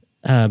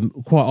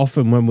quite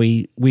often when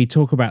we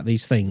talk about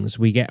these things,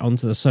 we get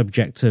onto the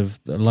subject of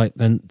like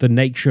the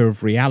nature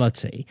of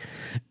reality,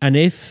 and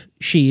if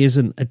she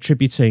isn't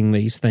attributing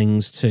these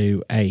things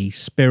to a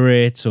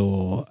spirit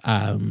or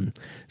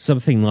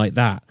something like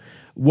that,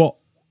 what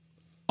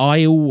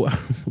I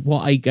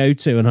go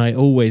to, and I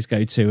always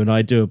go to, and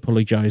I do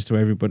apologize to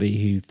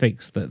everybody who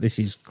thinks that this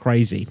is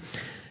crazy,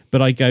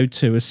 but I go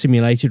to a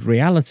simulated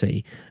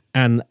reality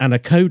and a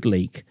code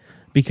leak,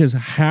 because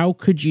how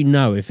could you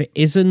know if it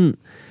isn't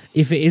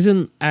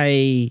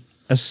a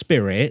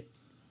spirit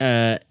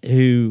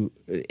who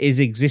is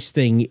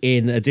existing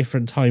in a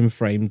different time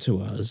frame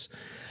to us,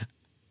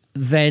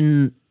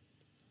 then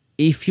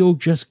if you're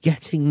just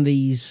getting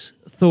these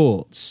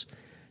thoughts,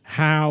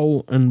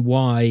 how and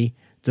why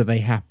do they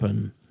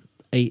happen?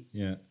 It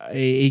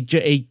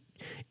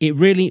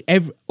really,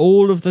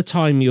 all of the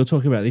time you're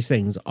talking about these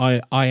things,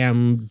 I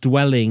am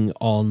dwelling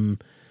on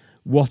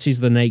what is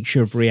the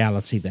nature of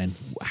reality then?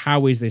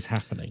 How is this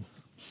happening?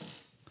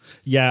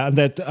 Yeah, and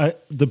that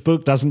the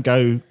book doesn't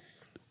go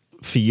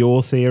for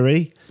your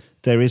theory.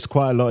 There is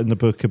quite a lot in the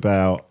book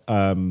about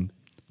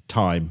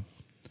time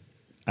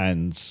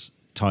and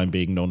time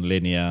being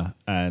non-linear,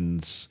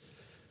 and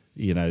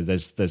you know,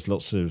 there's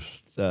lots of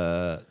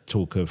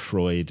talk of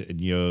Freud and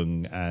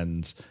Jung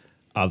and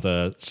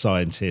other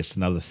scientists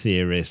and other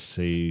theorists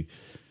who,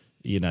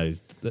 you know,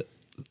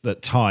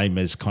 that time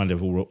is kind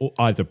of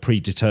either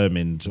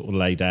predetermined or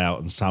laid out,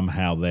 and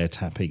somehow they're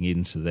tapping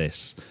into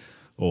this,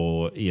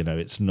 or you know,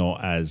 it's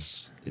not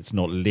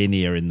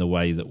linear in the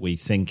way that we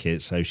think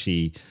it. So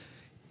she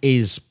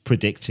is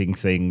predicting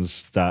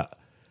things that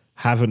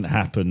haven't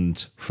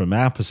happened from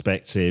our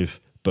perspective,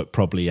 but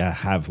probably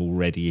have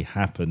already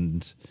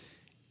happened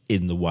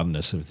in the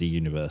oneness of the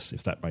universe,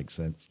 if that makes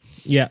sense.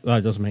 Yeah,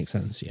 that does make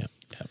sense. Yeah.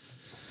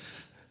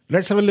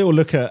 Let's have a little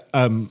look at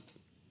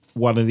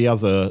one of the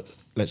other,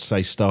 let's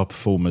say, star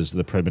performers of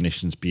the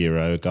Premonitions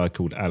Bureau, a guy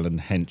called Alan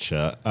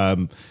Hencher.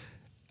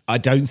 I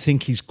don't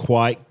think he's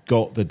quite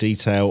got the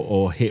detail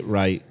or hit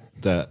rate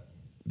that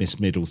Miss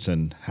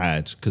Middleton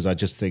had, because I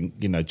just think,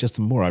 you know, just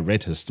the more I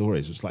read her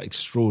stories, it was like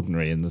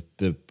extraordinary in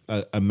the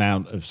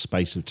amount of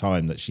space of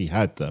time that she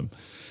had them.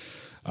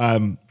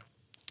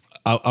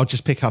 I'll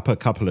just pick up a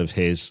couple of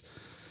his.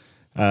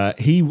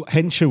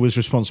 Hencher was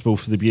responsible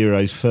for the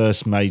Bureau's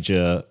first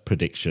major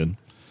prediction.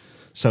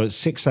 So at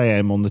 6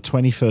 a.m. on the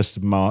 21st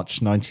of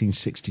March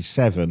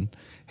 1967,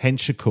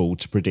 Hencher called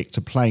to predict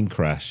a plane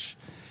crash.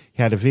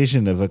 He had a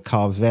vision of a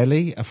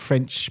Carvelli, a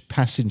French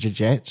passenger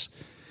jet.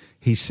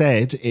 He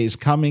said, "It is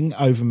coming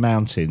over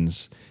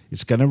mountains.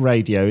 It's going to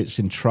radio, it's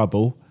in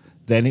trouble.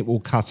 Then it will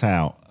cut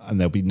out and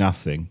there'll be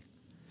nothing."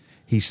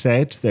 He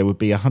said there would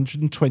be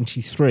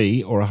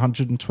 123 or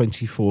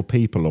 124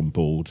 people on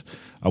board,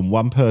 and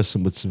one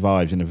person would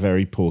survive in a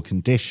very poor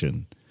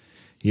condition.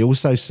 He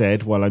also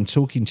said, "While I'm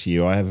talking to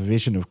you, I have a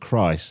vision of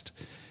Christ."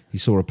 He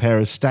saw a pair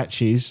of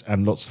statues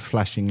and lots of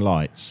flashing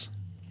lights.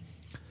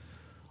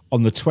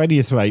 On the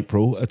 20th of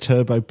April, a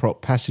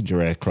turboprop passenger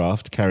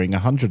aircraft carrying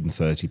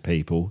 130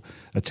 people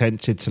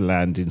attempted to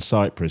land in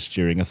Cyprus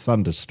during a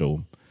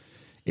thunderstorm.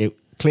 It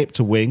clipped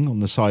a wing on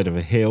the side of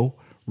a hill,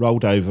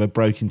 rolled over,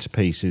 broke into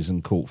pieces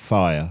and caught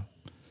fire.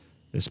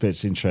 This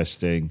bit's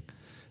interesting.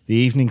 The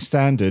Evening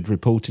Standard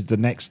reported the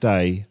next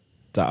day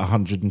that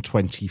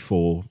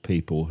 124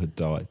 people had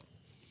died.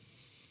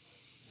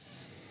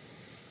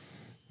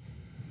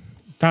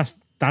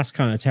 That's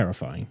kind of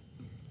terrifying.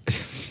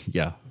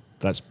 Yeah,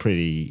 that's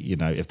pretty, you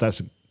know, if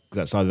that's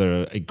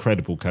either an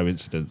incredible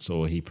coincidence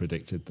or he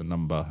predicted the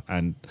number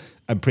and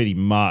pretty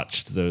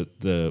much the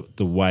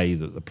way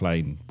that the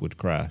plane would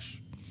crash.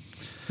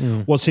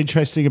 What's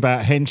interesting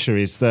about Hencher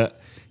is that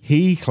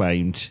he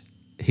claimed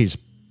his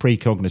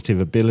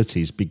precognitive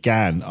abilities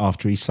began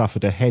after he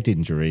suffered a head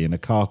injury in a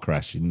car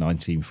crash in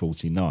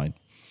 1949.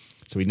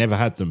 So he never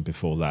had them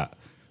before that,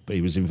 but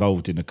he was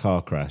involved in a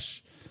car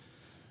crash.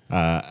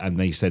 And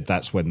they said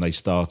that's when they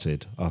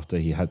started, after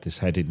he had this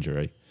head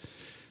injury.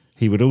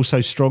 He would also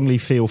strongly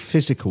feel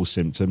physical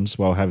symptoms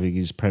while having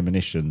his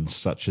premonitions,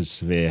 such as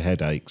severe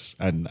headaches.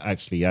 And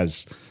actually,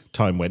 as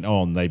time went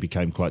on, they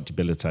became quite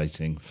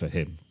debilitating for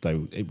him. They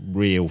were a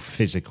real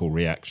physical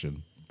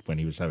reaction when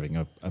he was having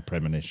a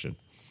premonition.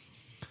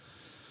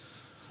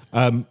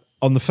 On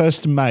the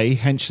 1st of May,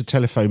 Hencher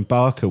telephoned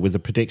Barker with a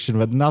prediction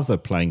of another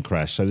plane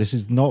crash. So this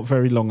is not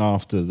very long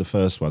after the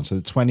first one. So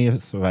the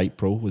 20th of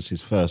April was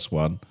his first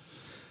one.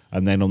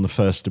 And then on the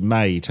 1st of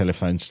May, he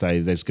telephoned to say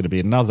there's going to be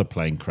another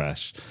plane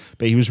crash.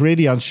 But he was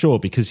really unsure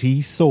because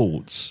he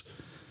thought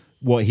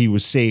what he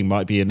was seeing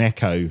might be an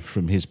echo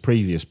from his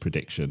previous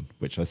prediction,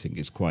 which I think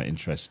is quite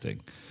interesting.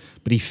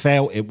 But he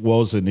felt it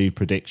was a new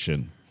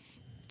prediction.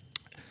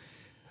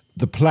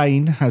 The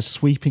plane has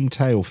sweeping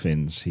tail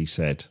fins, he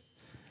said.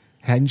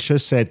 Hensher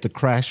said the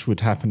crash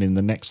would happen in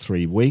the next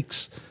 3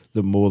 weeks,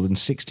 that more than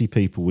 60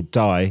 people would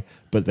die,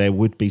 but there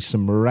would be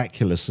some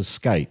miraculous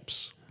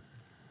escapes.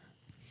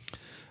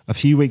 A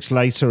few weeks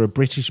later, a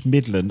British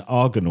Midland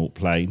Argonaut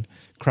plane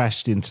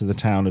crashed into the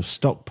town of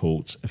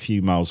Stockport, a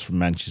few miles from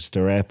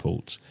Manchester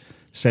Airport.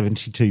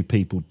 72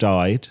 people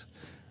died.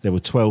 There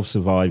were 12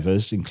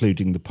 survivors,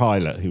 including the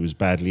pilot, who was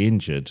badly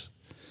injured.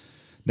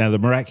 Now, the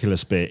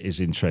miraculous bit is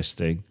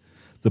interesting.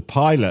 The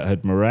pilot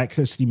had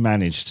miraculously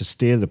managed to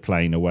steer the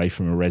plane away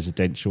from a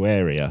residential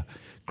area,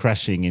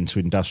 crashing into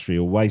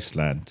industrial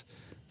wasteland.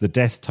 The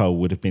death toll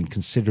would have been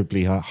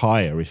considerably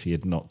higher if he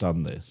had not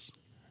done this.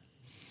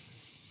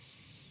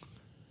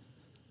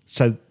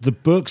 So the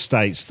book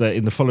states that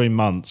in the following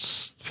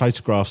months,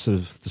 photographs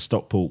of the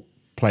Stockport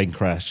plane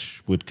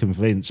crash would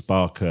convince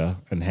Barker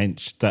and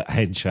that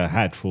Hensher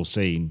had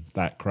foreseen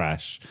that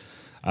crash.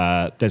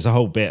 There's a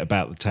whole bit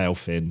about the tail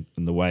fin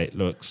and the way it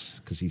looks,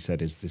 because he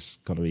said is this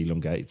kind of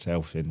elongated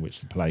tail fin,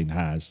 which the plane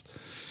has.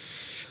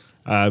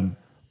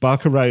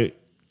 Barker wrote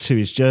to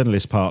his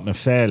journalist partner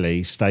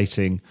Fairley,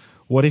 stating,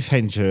 "What if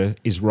Hensher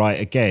is right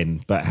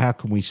again, but how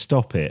can we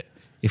stop it?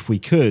 If we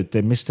could,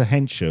 then Mr.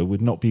 Hensher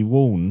would not be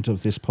warned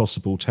of this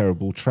possible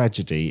terrible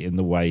tragedy in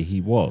the way he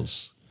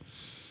was."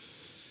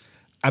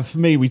 And for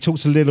me, we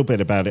talked a little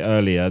bit about it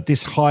earlier.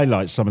 This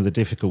highlights some of the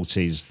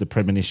difficulties the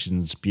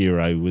Premonitions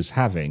Bureau was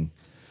having.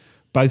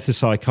 Both the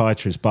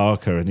psychiatrist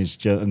Barker and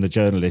the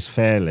journalist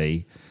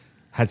Fairley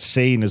had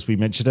seen, as we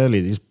mentioned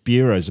earlier, these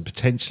bureaus are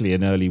potentially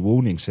an early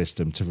warning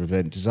system to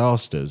prevent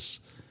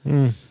disasters.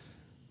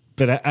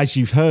 But as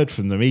you've heard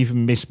from them,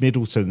 even Miss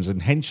Middleton's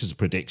and Hensher's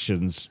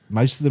predictions,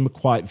 most of them are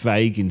quite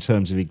vague in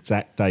terms of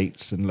exact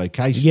dates and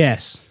locations.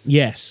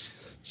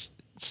 Yes.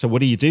 So what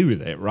do you do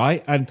with it,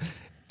 right? And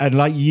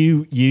like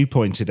you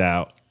pointed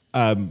out,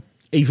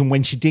 even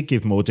when she did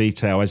give more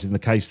detail, as in the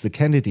case of the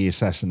Kennedy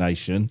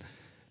assassination,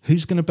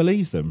 who's going to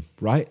believe them,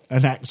 right?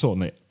 And act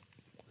on it.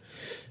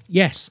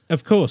 Yes,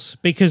 of course,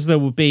 because there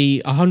would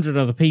be 100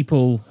 other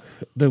people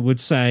that would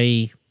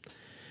say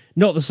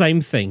not the same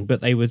thing, but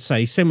they would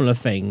say similar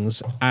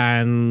things,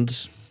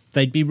 and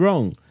they'd be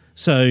wrong.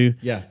 So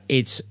yeah,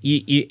 it's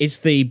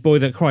the boy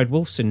that cried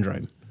wolf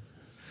syndrome.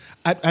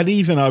 And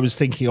even I was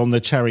thinking on the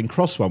Charing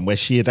Cross one, where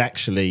she had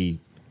actually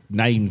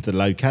named the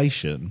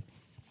location,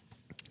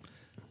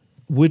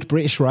 would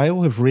British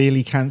Rail have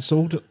really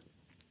cancelled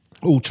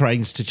all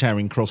trains to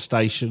Charing Cross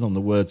Station, on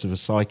the words of a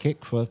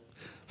psychic, for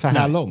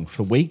how long?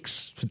 For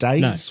weeks? For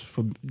days?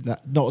 No.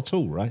 Not at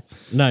all, right?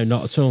 No,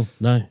 not at all,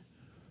 no.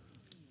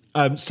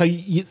 So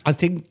I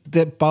think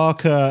that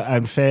Barker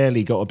and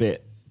Fairley got a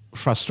bit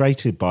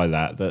frustrated by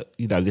that,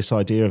 this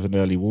idea of an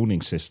early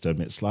warning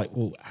system, it's like,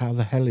 well, how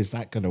the hell is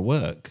that going to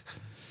work?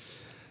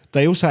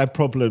 They also had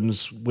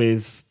problems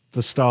with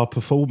the star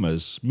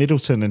performers.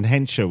 Middleton and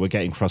Hensher were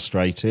getting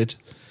frustrated.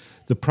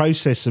 The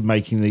process of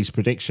making these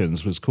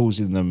predictions was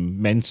causing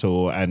them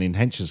mental and, in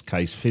Hensher's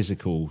case,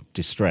 physical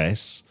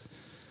distress.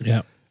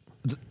 Yeah.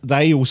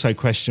 They also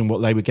questioned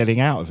what they were getting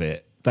out of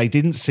it. They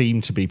didn't seem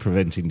to be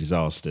preventing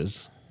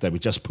disasters. They were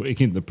just putting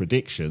in the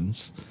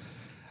predictions.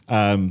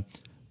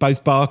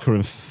 Both Barker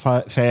and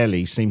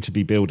Fairley seemed to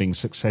be building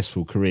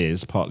successful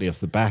careers, partly off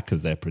the back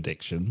of their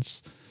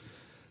predictions.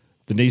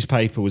 The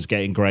newspaper was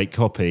getting great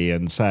copy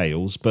and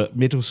sales, but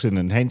Middleton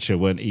and Hensher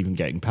weren't even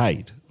getting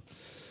paid.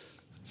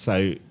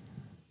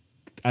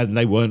 And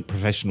they weren't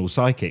professional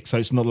psychics, so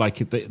it's not like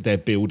they're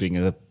building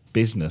a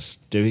business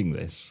doing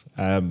this.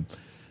 And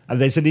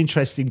there's an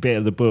interesting bit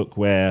of the book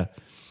where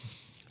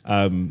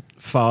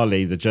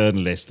Farley, the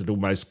journalist, had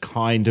almost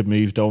kind of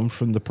moved on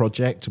from the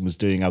project and was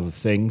doing other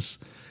things.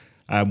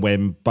 And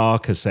when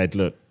Barker said,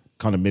 look,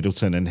 kind of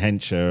Middleton and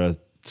Hensher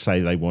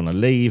say they want to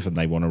leave and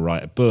they want to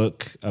write a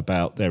book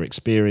about their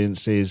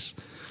experiences,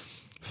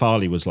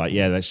 Farley was like,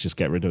 yeah, let's just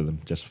get rid of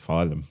them, just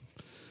fire them.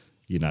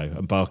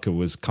 And Barker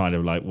was kind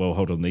of like, well,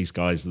 hold on, these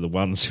guys are the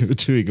ones who are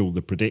doing all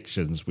the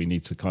predictions. We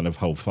need to kind of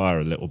hold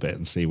fire a little bit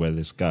and see where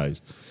this goes.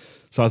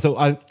 So I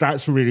thought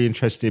that's a really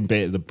interesting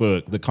bit of the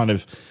book, the kind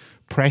of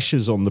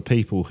pressures on the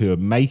people who are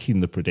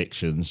making the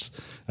predictions,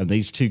 and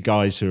these two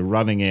guys who are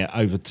running it.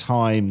 Over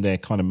time, their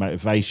kind of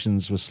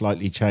motivations were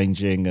slightly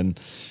changing, and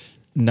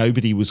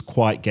nobody was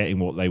quite getting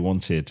what they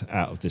wanted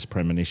out of this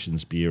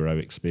Premonitions Bureau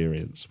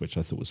experience, which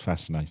I thought was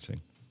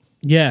fascinating.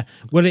 Yeah,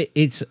 well,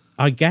 it's,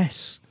 I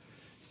guess,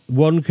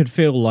 one could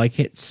feel like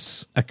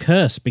it's a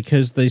curse,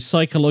 because the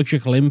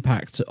psychological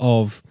impact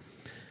of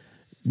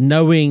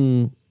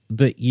knowing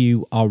that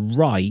you are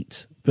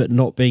right but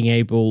not being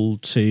able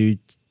to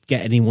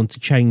get anyone to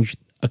change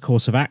a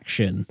course of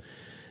action,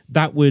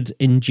 that would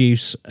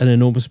induce an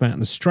enormous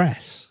amount of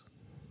stress.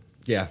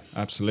 Yeah,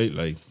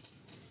 absolutely.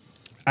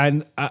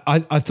 And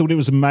I thought it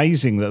was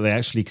amazing that they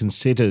actually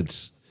considered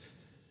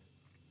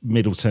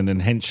Middleton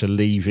and Hensher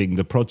leaving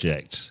the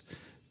project,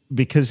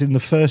 because in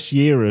the first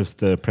year of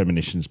the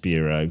Premonitions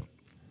Bureau,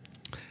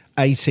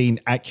 18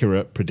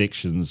 accurate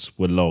predictions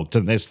were logged,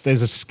 and there's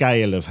a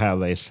scale of how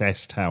they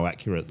assessed how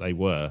accurate they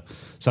were.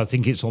 So I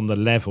think it's on the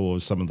level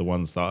of some of the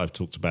ones that I've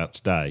talked about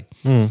today.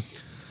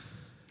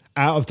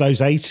 Out of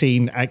those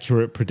 18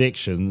 accurate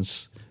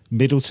predictions,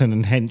 Middleton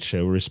and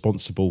Henshaw were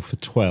responsible for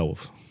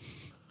 12.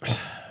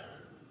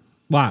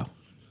 Wow.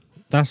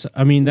 That's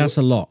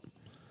a lot.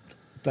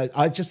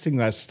 I just think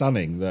that's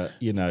stunning that,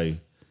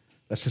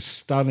 that's a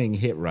stunning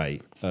hit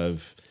rate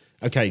of...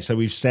 Okay, so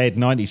we've said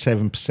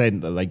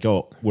 97% that they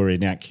got were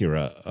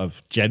inaccurate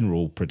of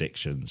general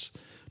predictions,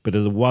 but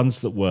of the ones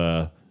that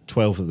were,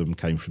 12 of them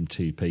came from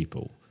 2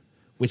 people,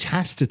 which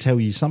has to tell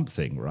you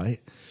something,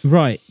 right?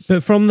 Right,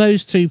 but from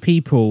those 2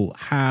 people,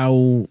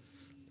 how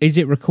is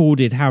it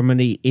recorded how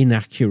many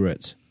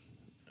inaccurate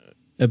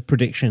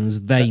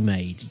predictions they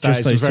made?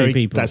 Just those 2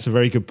 people. That's a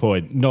very good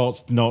point.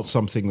 Not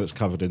something that's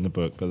covered in the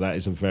book, but that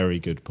is a very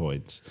good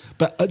point.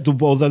 But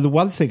although the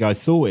one thing I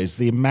thought is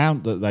the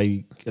amount that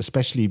they,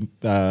 especially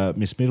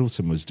Miss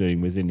Middleton, was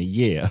doing within a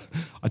year.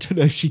 I don't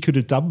know if she could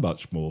have done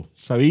much more.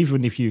 So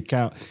even if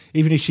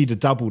she'd have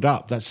doubled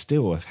up, that's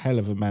still a hell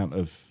of an amount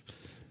of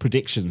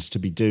predictions to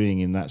be doing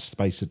in that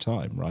space of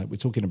time, right? We're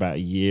talking about a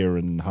year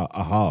and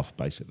a half,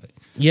 basically.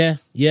 Yeah,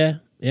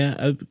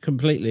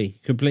 completely.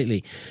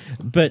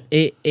 But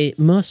it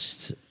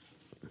must,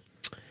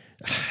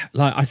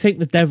 I think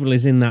the devil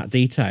is in that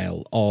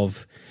detail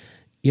of,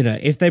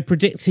 if they're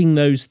predicting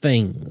those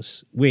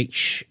things,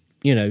 which,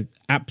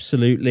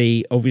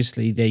 absolutely,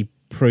 obviously they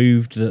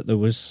proved that there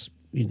was,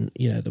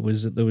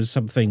 there was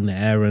something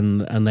there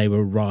and they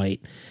were right.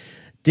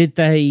 Did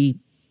they,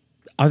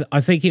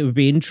 I think it would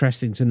be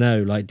interesting to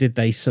know, did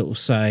they sort of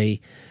say,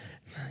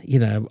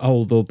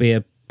 there'll be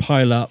a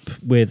pile up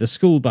with a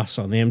school bus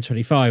on the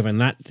M25,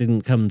 and that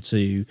didn't come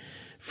to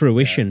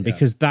fruition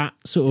because that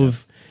sort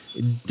of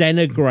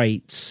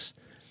denigrates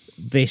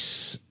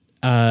this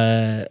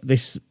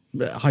this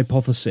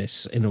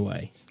hypothesis in a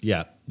way.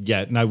 No,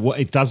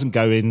 it doesn't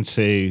go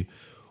into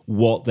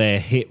what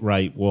their hit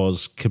rate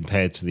was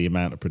compared to the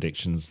amount of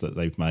predictions that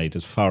they've made.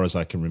 As far as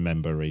I can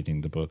remember reading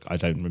the book, I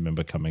don't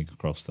remember coming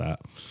across that.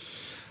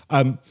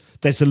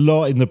 There's a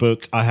lot in the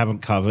book I haven't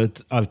covered.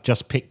 I've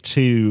just picked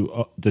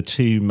the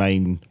 2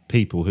 main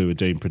people who were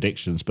doing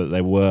predictions, but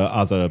there were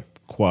other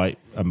quite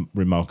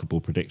remarkable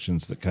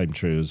predictions that came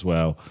true as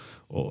well,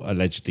 or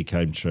allegedly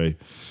came true.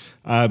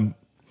 And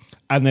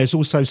there's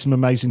also some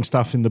amazing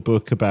stuff in the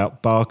book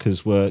about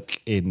Barker's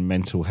work in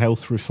mental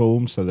health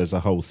reform. So there's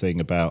a whole thing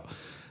about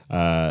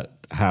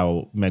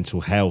how mental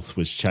health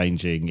was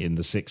changing in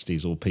the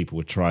 60s, or people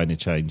were trying to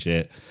change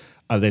it.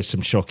 There's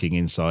some shocking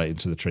insight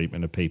into the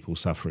treatment of people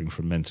suffering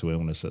from mental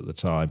illness at the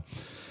time.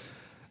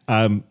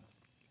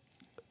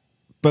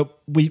 But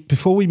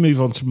before we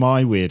move on to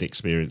my weird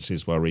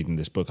experiences while reading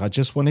this book, I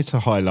just wanted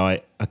to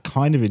highlight a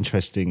kind of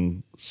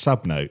interesting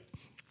subnote.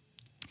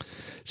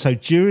 So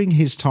during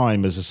his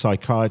time as a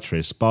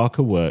psychiatrist,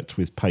 Barker worked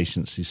with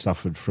patients who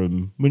suffered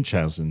from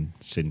Munchausen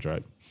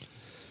syndrome.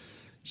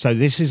 So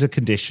this is a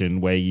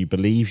condition where you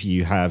believe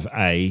you have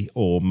a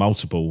or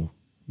multiple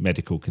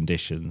medical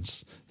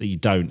conditions that you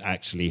don't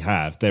actually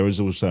have. There is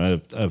also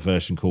a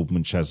version called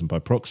Munchausen by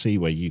proxy,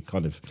 where you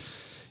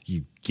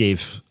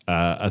give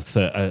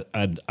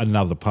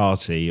another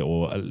party,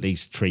 or at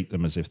least treat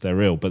them as if they're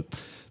ill.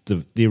 But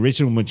the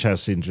original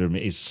Munchausen syndrome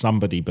is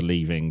somebody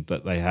believing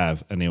that they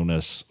have an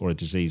illness or a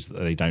disease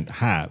that they don't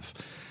have.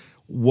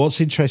 What's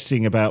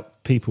interesting about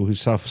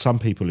some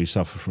people who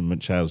suffer from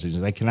Munchausen is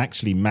they can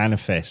actually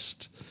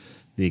manifest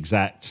the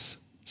exact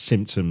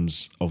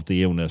symptoms of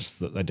the illness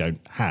that they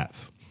don't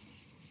have.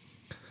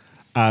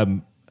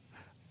 And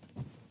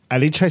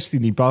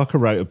interestingly, Barker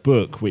wrote a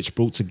book which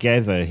brought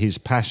together his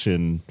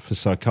passion for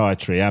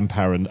psychiatry and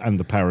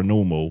the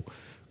paranormal,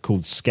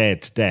 called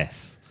Scared to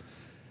Death.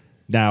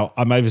 Now,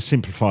 I'm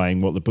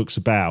oversimplifying what the book's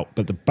about,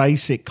 but the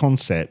basic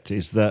concept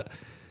is that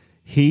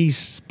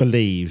he's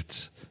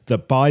believed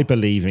that by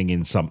believing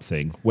in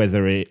something,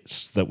 whether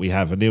it's that we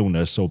have an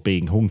illness or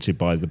being haunted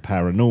by the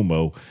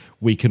paranormal,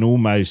 we can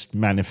almost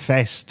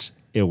manifest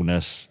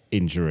illness,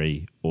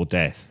 injury, or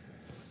death.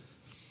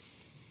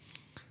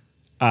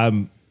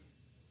 And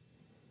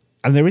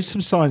there is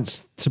some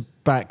science to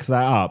back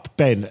that up.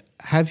 Ben,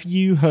 have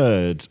you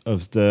heard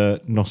of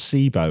the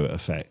nocebo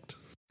effect?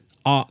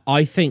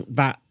 I think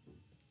that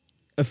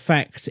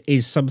effect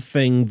is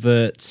something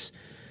that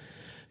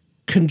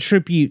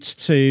contributes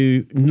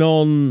to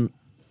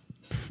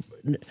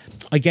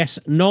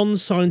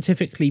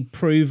non-scientifically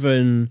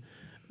proven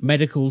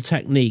medical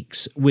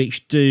techniques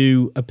which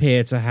do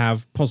appear to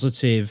have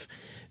positive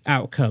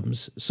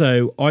outcomes.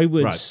 So I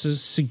would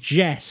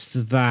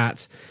suggest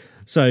that.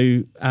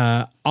 So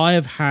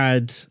I've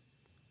had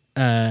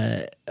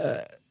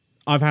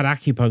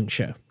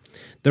acupuncture.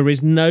 There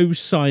is no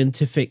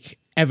scientific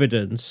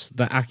evidence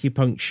that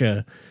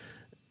acupuncture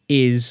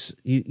is.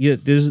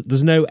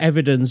 There's no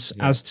evidence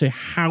as to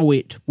how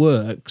it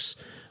works,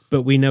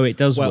 but we know it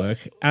does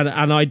work, and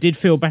I did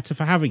feel better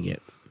for having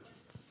it.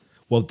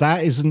 Well,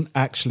 that isn't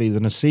actually the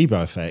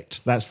nocebo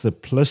effect. That's the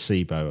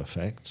placebo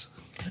effect.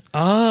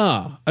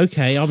 Ah,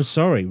 okay. I'm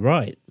sorry.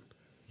 Right.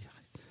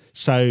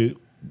 So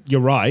you're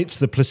right.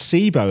 The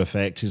placebo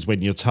effect is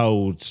when you're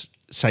told,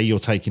 say you're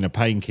taking a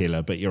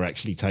painkiller, but you're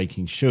actually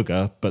taking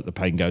sugar, but the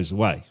pain goes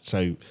away.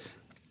 So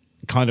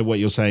kind of what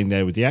you're saying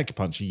there with the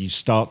acupuncture, you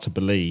start to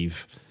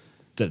believe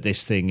that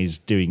this thing is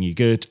doing you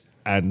good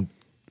and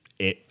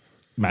it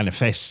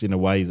manifests in a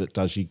way that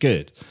does you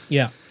good.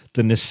 Yeah.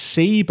 The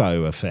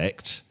nocebo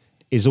effect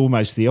is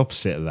almost the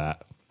opposite of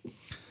that.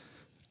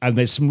 And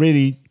there's some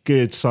really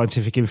good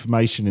scientific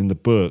information in the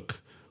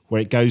book where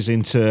it goes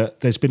into,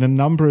 there's been a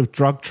number of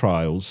drug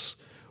trials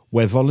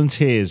where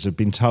volunteers have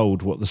been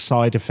told what the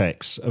side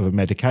effects of a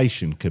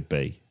medication could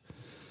be.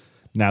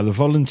 Now, the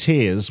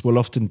volunteers will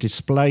often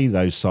display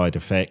those side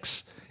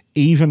effects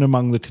even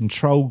among the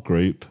control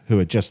group who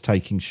are just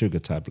taking sugar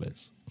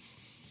tablets.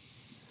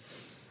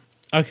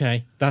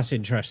 Okay, that's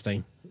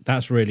interesting.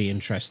 That's really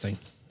interesting.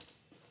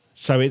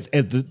 So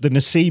the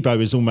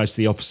nocebo is almost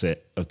the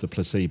opposite of the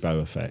placebo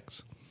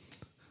effect.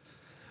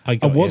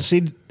 And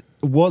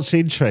what's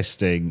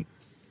interesting,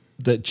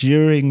 that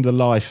during the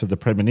life of the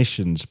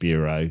Premonitions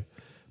Bureau,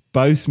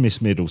 both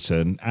Miss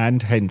Middleton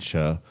and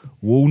Hensher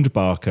warned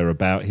Barker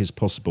about his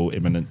possible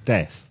imminent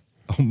death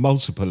on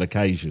multiple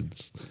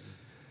occasions.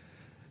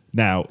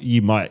 Now,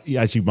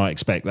 as you might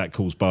expect, that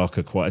caused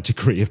Barker quite a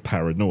degree of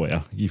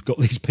paranoia. You've got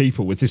these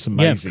people with this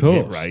amazing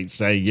hit rate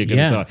saying you're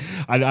going to die.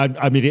 And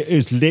I mean, it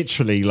was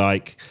literally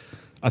like,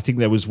 I think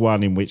there was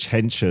one in which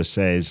Hensher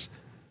says,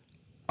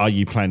 "Are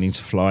you planning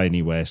to fly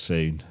anywhere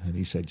soon?" And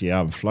he said, "Yeah,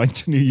 I'm flying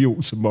to New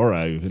York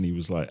tomorrow." And he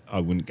was like, "I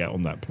wouldn't get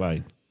on that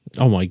plane."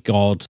 Oh, my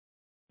God.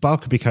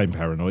 Barker became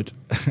paranoid,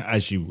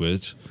 as you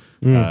would,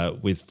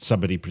 with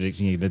somebody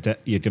predicting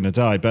you're going to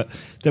die. But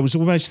there was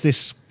almost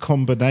this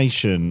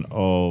combination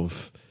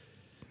of,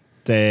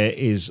 there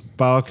is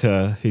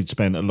Barker, who'd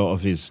spent a lot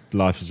of his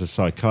life as a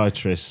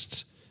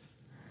psychiatrist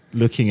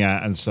looking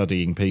at and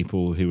studying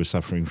people who were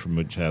suffering from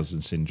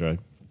Munchausen syndrome.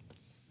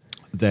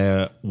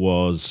 There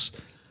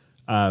was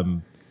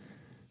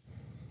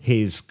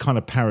his kind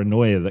of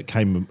paranoia that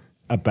came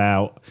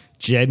about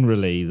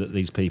generally, that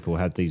these people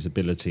had these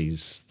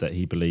abilities that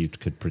he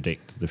believed could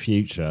predict the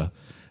future.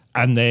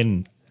 And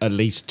then at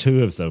least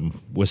two of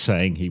them were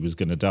saying he was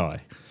going to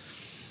die.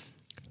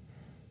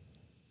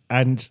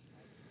 And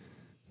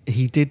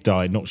he did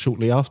die not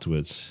shortly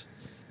afterwards.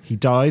 He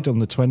died on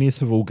the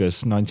 20th of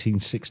August,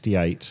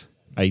 1968,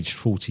 aged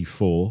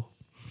 44.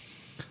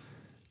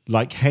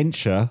 Like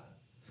Hensher,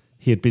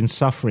 he had been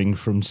suffering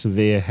from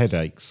severe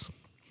headaches.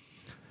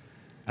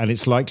 And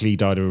it's likely he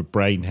died of a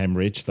brain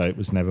hemorrhage, though it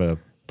was never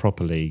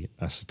properly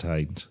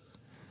ascertained.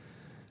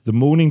 The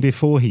morning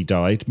before he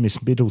died,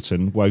 Miss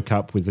Middleton woke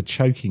up with a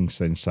choking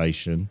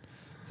sensation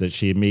that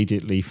she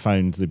immediately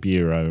phoned the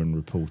Bureau and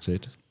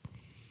reported.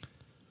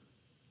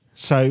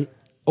 So,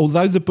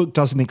 although the book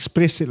doesn't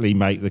explicitly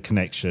make the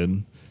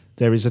connection,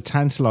 there is a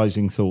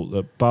tantalising thought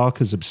that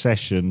Barker's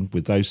obsession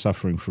with those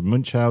suffering from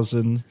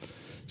Munchausen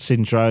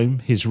syndrome,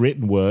 his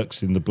written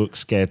works in the book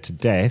Scared to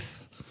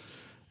Death,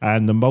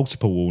 and the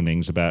multiple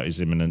warnings about his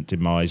imminent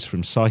demise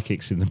from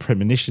psychics in the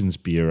Premonitions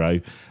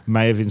Bureau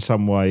may have in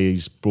some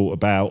ways brought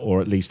about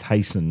or at least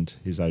hastened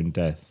his own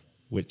death,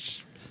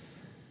 which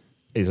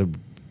is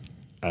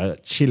a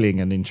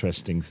chilling and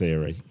interesting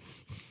theory.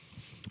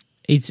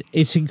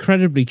 It's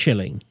incredibly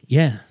chilling.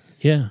 Yeah.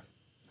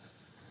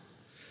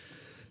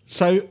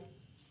 So,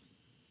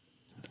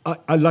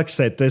 I like I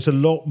said, there's a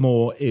lot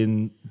more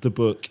in the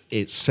book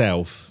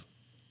itself,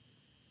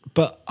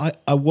 but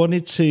I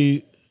wanted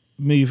to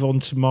move on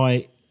to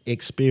my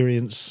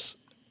experience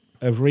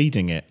of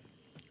reading it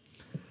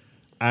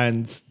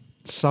and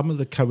some of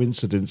the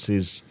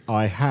coincidences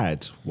I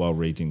had while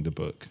reading the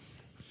book.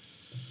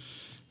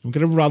 I'm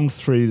going to run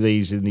through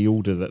these in the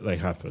order that they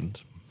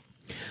happened.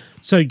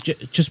 So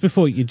just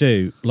before you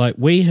do, like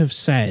we have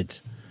said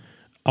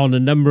on a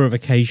number of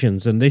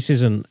occasions, and this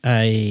isn't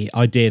an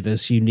idea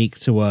that's unique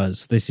to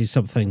us, this is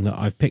something that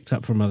I've picked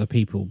up from other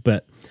people,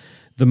 but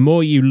the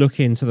more you look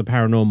into the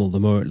paranormal, the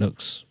more it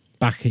looks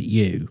back at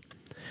you.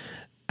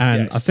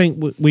 And yes. I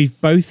think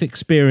we've both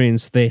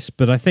experienced this,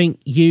 but I think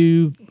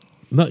you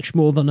much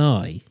more than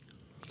I.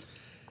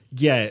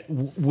 Yeah,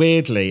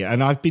 weirdly.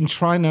 And I've been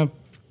trying to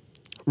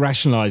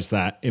rationalise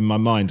that in my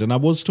mind. And I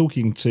was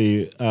talking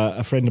to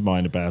a friend of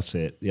mine about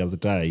it the other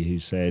day who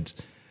said,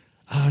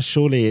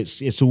 surely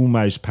it's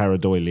almost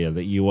pareidolia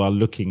that you are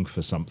looking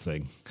for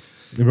something.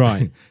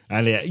 Right.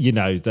 And,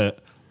 that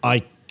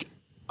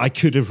I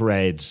could have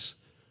read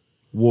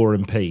War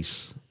and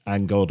Peace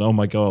and gone, oh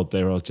my God,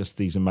 there are just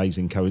these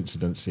amazing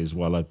coincidences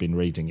while I've been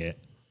reading it.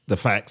 The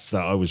fact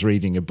that I was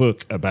reading a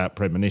book about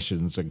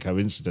premonitions and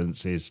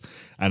coincidences,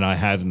 and I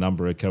had a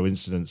number of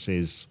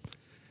coincidences,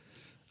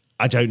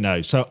 I don't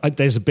know. So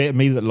there's a bit of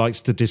me that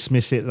likes to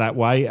dismiss it that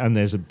way, and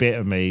there's a bit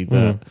of me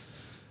that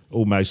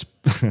almost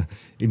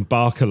in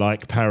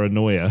Barker-like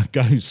paranoia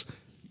goes,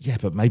 yeah,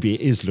 but maybe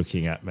it is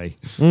looking at me.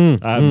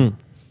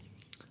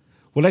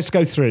 Well, let's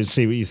go through and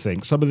see what you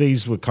think. Some of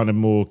these were kind of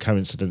more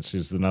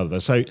coincidences than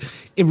others. So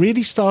it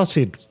really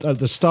started at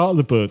the start of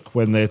the book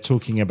when they're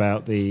talking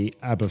about the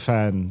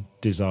Aberfan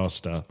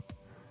disaster.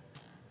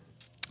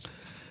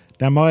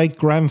 Now, my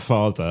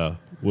grandfather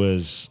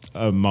was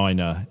a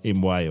miner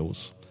in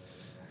Wales,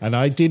 and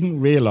I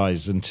didn't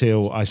realise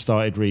until I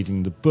started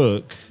reading the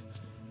book.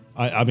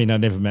 I mean, I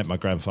never met my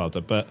grandfather,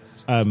 but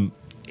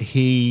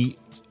he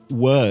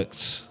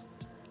worked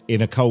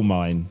in a coal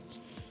mine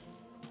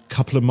a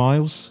couple of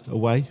miles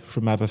away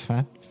from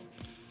Aberfan.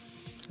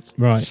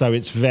 Right. So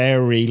it's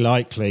very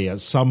likely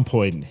at some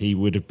point he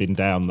would have been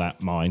down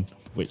that mine,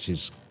 which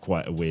is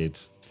quite a weird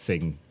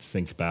thing to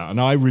think about.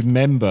 And I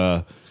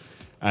remember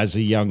as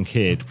a young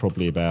kid,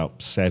 probably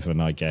about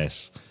 7, I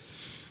guess,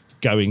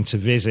 going to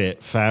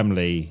visit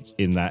family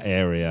in that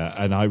area.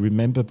 And I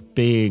remember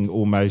being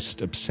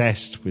almost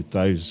obsessed with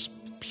those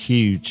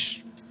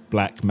huge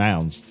black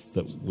mounds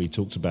that we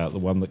talked about, the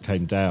one that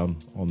came down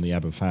on the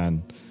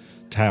Aberfan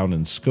town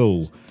and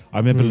school. I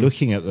remember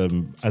looking at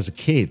them as a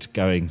kid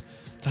going,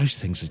 those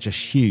things are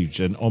just huge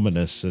and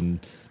ominous, and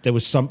there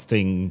was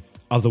something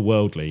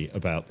otherworldly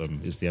about them,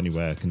 is the only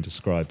way I can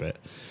describe it.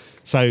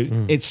 So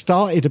it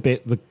started a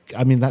bit,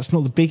 that's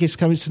not the biggest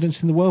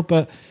coincidence in the world,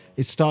 but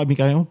it started me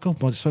going, oh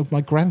God, so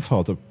my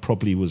grandfather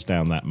probably was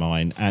down that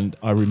mine, and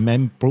I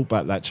brought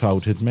back that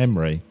childhood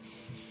memory.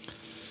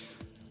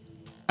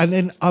 And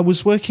then I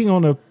was working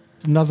on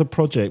another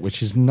project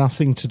which is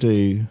nothing to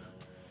do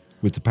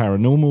with the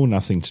paranormal,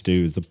 nothing to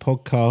do with the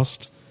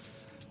podcast.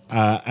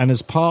 And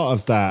as part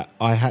of that,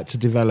 I had to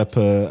develop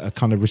a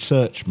kind of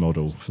research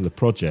model for the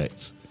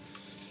project.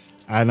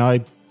 And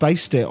I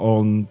based it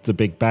on the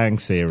Big Bang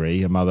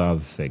Theory, among other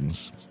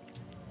things.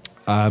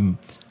 And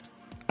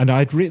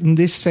I'd written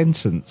this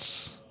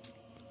sentence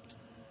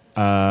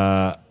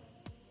about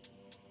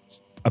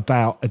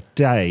a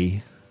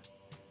day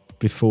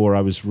before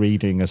I was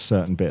reading a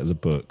certain bit of the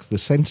book. The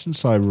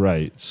sentence I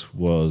wrote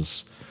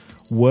was,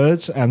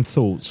 words and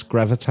thoughts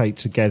gravitate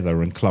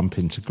together and clump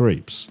into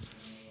groups.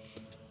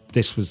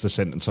 This was the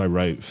sentence I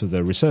wrote for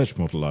the research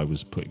model I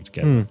was putting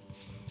together.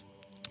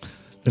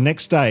 The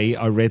next day,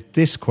 I read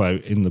this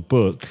quote in the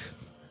book,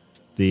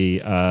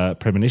 the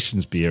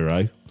Premonitions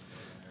Bureau,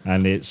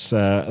 and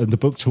the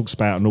book talks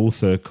about an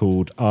author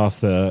called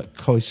Arthur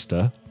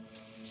Koester.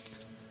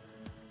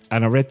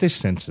 And I read this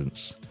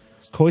sentence.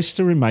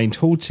 Koester remained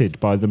haunted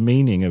by the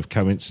meaning of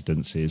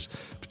coincidences,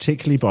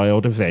 particularly by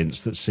odd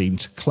events that seem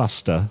to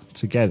cluster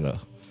together.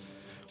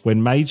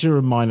 When major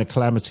and minor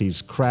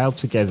calamities crowd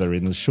together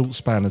in a short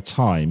span of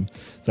time,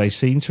 they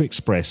seem to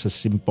express a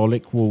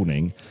symbolic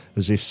warning,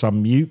 as if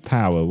some mute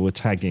power were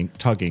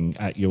tugging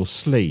at your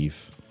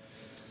sleeve.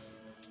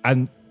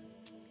 And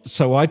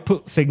so I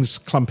put things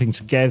clumping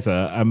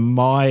together, and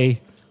my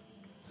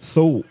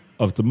thought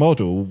of the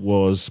model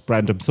was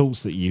random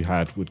thoughts that you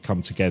had would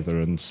come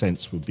together and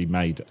sense would be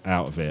made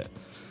out of it.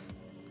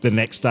 The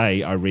next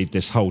day, I read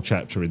this whole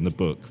chapter in the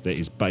book that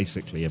is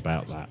basically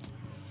about that.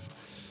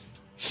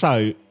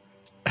 So,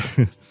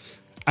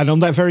 and on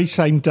that very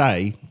same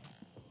day,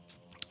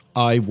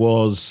 I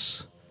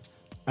was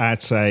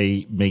at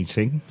a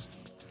meeting.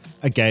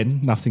 Again,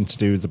 nothing to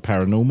do with the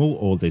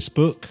paranormal or this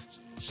book,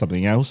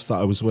 something else that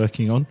I was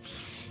working on.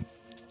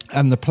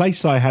 And the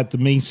place I had the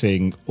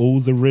meeting, all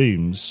the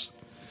rooms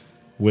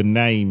were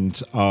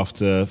named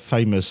after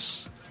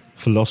famous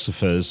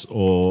philosophers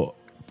or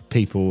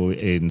people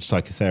in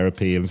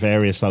psychotherapy and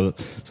various other...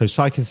 So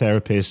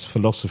psychotherapists,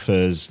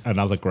 philosophers and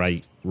other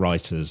great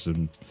writers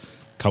and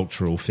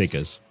cultural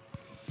figures.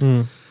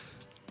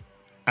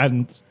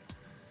 And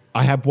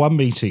I had one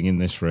meeting in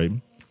this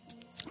room,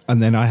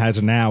 and then I had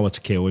an hour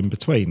to kill in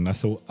between. And I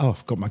thought,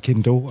 I've got my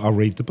Kindle, I'll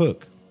read the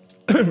book.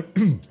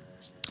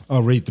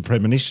 I'll read the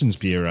Premonitions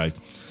Bureau.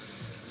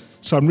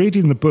 So I'm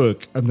reading the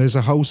book, and there's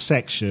a whole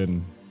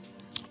section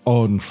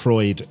on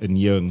Freud and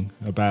Jung,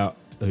 about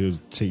who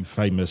two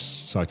famous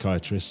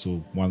psychiatrists,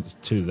 or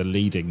two of the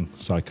leading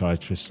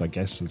psychiatrists, I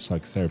guess, and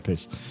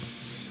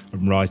psychotherapists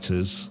and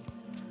writers.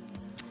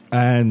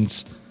 And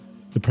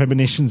the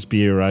Premonitions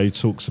Bureau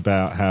talks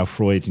about how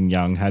Freud and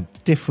Jung had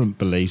different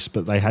beliefs,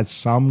 but they had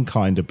some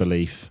kind of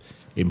belief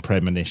in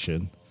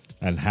premonition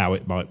and how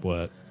it might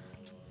work.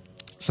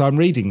 So I'm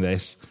reading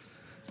this,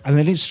 and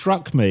then it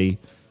struck me,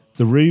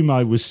 the room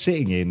I was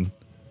sitting in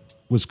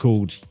was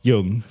called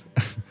Jung,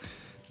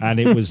 and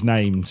it was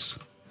named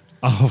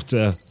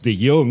after the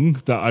Jung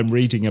that I'm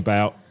reading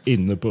about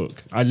in the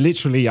book. I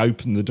literally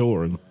opened the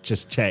door and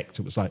just checked.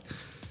 It was like,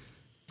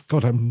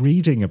 God, I'm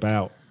reading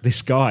about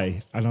this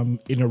guy, and I'm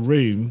in a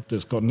room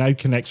that's got no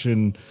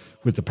connection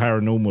with the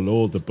paranormal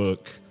or the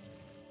book,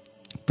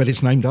 but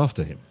it's named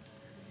after him.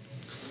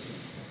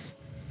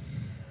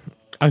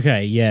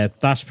 Okay, yeah,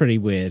 that's pretty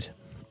weird.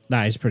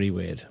 That is pretty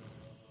weird.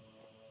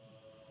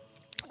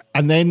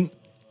 And then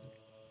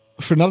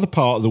for another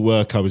part of the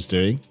work I was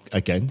doing,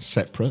 again,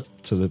 separate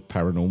to the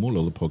paranormal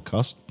or the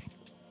podcast,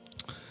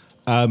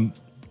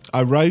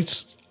 I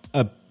wrote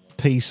a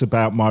piece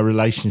about my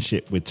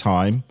relationship with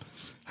time,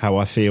 how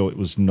I feel it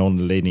was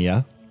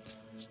non-linear.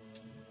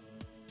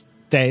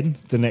 Then,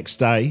 the next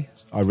day,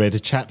 I read a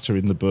chapter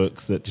in the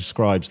book that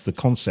describes the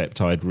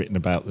concept I had written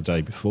about the day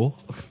before.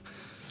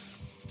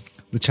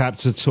 The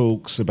chapter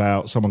talks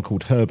about someone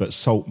called Herbert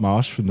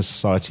Saltmarsh from the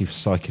Society for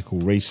Psychical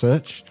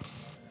Research,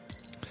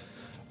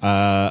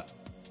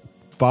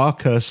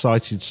 Barker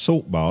cited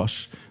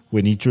Saltmarsh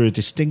when he drew a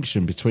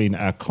distinction between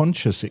our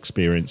conscious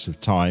experience of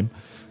time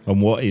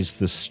and what is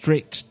the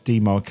strict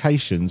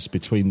demarcations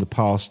between the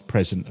past,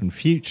 present and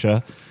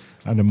future,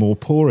 and a more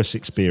porous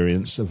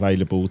experience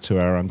available to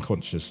our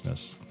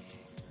unconsciousness.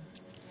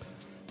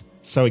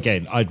 So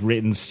again, I'd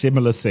written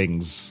similar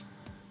things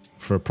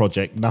for a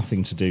project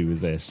nothing to do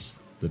with this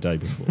the day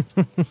before.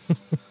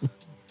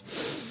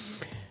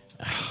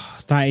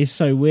 That is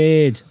so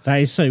weird. That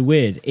is so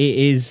weird. It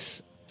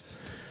is...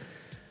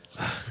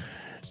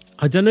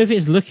 I don't know if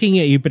it's looking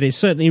at you, but it's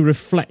certainly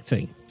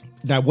reflecting.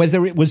 Now,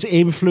 whether it was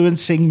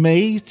influencing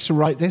me to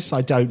write this,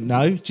 I don't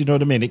know. Do you know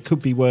what I mean? It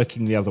could be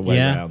working the other way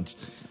around.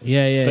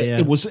 Yeah.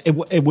 It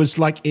was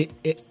like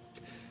it.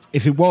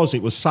 If it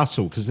was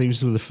subtle, because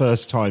these were the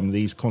first time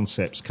these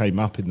concepts came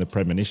up in the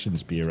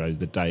Premonitions Bureau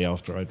the day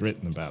after I'd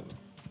written about them.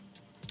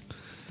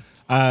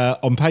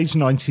 On page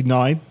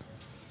 99,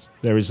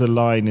 there is a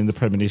line in the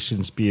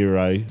Premonitions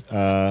Bureau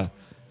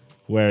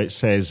where it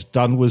says,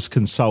 Dunn was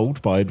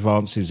consoled by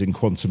advances in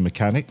quantum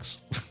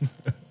mechanics.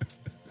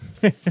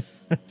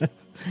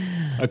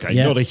 Okay,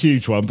 not a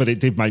huge one, but it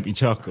did make me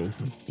chuckle.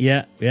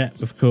 Yeah,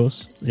 of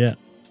course, yeah.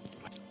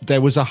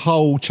 There was a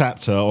whole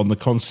chapter on the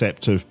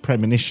concept of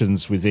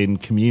premonitions within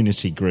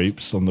community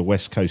groups on the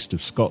west coast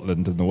of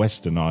Scotland and the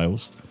Western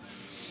Isles.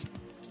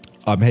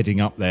 I'm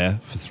heading up there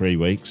for 3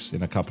 weeks,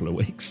 in a couple of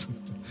weeks,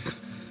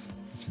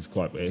 which is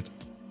quite weird.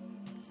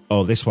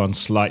 Oh, this one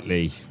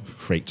slightly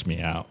freaked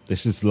me out.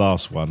 This is the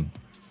last one.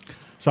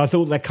 So I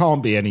thought there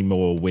can't be any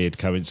more weird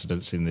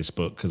coincidence in this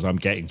book because I'm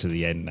getting to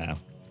the end now.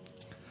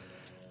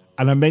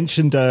 And I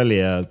mentioned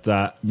earlier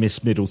that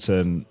Miss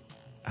Middleton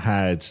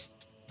had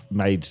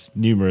made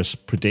numerous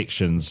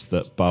predictions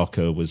that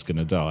Barker was going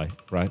to die,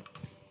 right?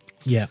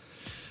 Yeah.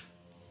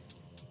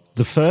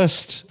 The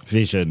first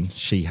vision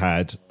she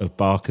had of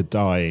Barker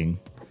dying,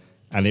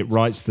 and it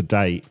writes the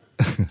date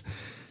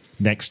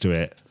next to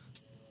it,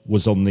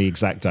 was on the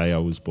exact day I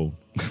was born.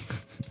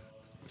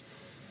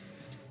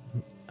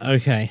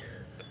 Okay,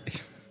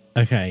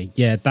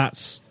 yeah,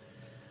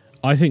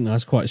 I think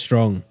that's quite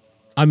strong.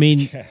 I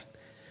mean,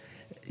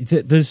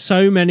 there's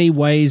so many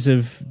ways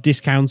of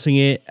discounting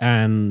it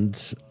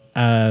and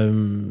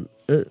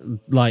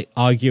like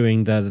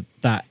arguing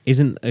that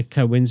isn't a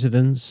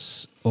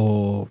coincidence,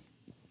 but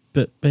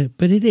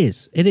it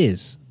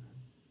is.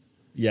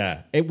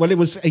 Yeah. It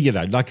was,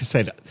 like I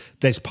said,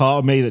 there's part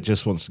of me that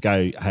just wants to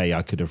go, hey,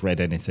 I could have read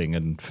anything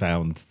and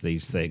found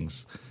these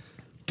things.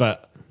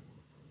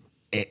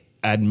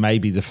 And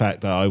maybe the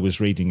fact that I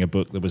was reading a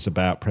book that was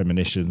about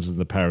premonitions and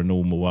the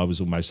paranormal, I was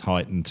almost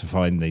heightened to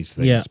find these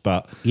things. Yeah.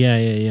 But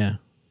yeah.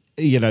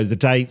 The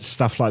dates,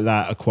 stuff like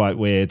that are quite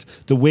weird.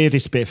 The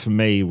weirdest bit for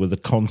me were the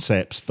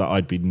concepts that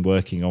I'd been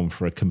working on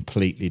for a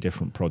completely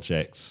different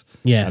project.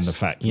 Yes. And the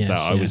fact that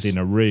I was in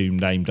a room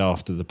named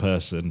after the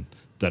person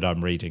that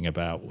I'm reading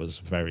about was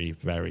very,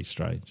 very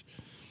strange.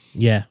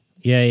 Yeah.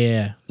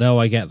 No,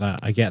 I get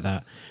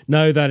that.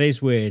 No, that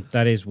is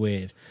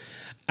weird.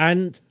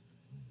 And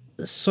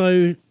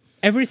so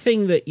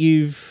everything that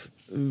you've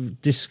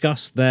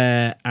discussed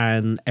there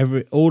and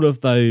all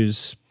of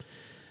those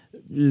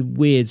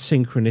weird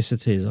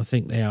synchronicities, I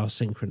think they are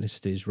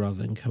synchronicities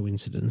rather than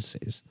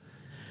coincidences.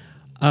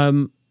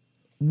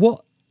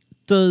 What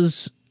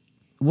does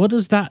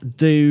that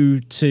do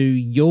to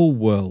your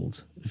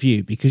world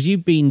view? Because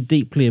you've been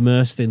deeply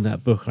immersed in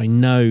that book, I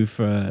know,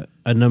 for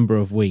a number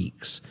of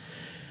weeks.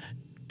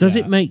 Does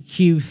it make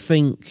you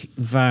think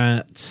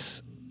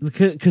that...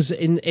 Because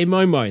in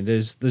my mind,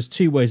 there's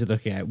two ways of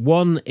looking at it.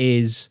 One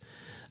is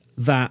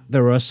that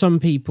there are some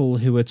people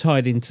who are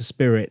tied into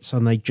spirits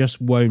and they just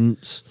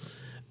won't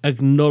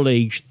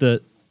acknowledge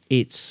that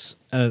it's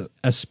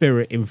a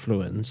spirit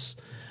influence.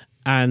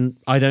 And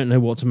I don't know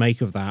what to make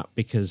of that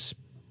because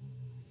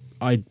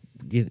I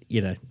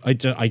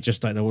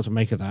just don't know what to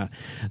make of that.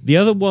 The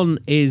other one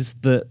is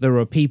that there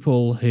are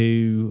people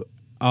who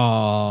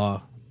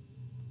are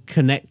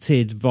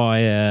connected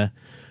via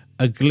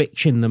a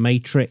glitch in the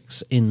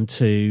matrix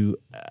into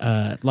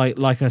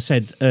like I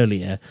said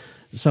earlier,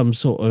 some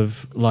sort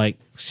of like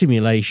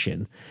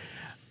simulation,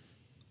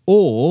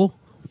 or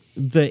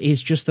that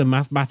it's just a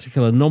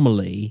mathematical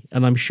anomaly.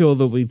 And I'm sure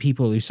there'll be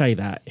people who say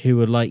that,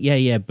 who are like,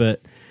 yeah,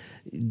 but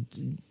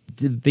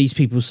these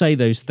people say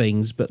those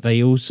things, but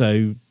they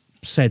also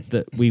said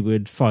that we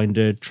would find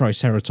a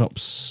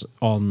Triceratops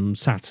on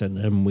Saturn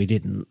and we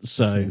didn't,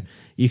 so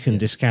you can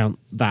discount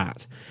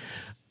that.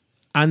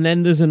 And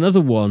then there's another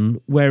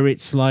one where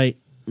it's like,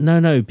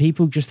 no,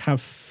 people just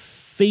have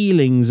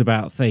feelings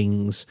about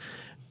things,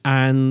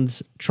 and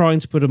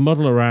trying to put a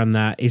model around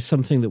that is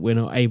something that we're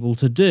not able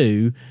to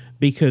do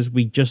because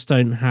we just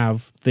don't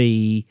have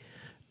the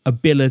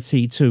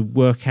ability to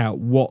work out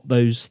what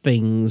those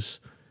things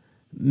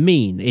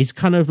mean. It's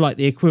kind of like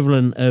the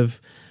equivalent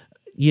of,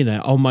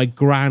 my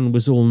gran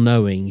was all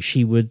knowing.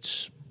 She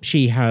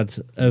had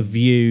a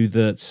view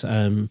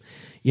that,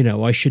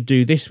 I should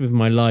do this with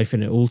my life,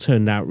 and it all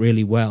turned out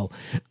really well.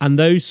 And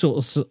those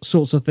sorts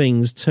of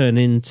things turn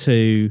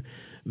into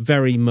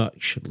very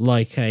much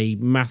like a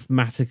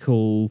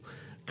mathematical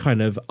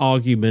kind of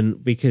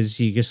argument, because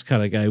you just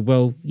kind of go,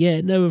 well,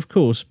 yeah, no, of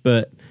course,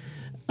 but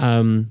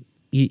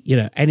you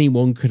know,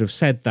 anyone could have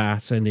said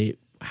that and it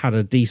had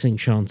a decent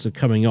chance of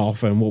coming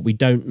off, and what we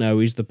don't know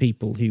is the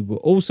people who were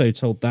also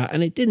told that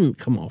and it didn't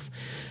come off.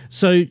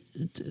 So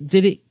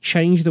did it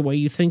change the way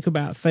you think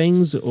about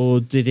things, or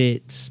did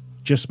it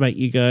just make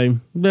you go,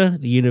 the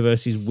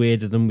universe is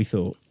weirder than we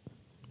thought?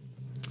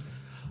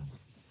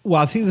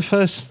 Well, I think the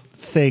first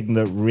thing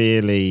that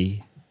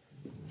really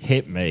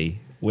hit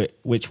me,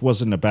 which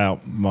wasn't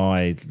about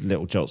my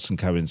little jots and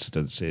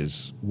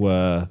coincidences,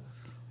 were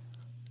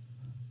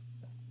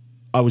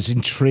I was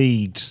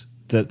intrigued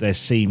that there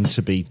seemed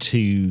to be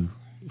two,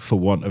 for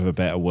want of a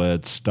better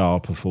word,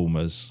 star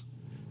performers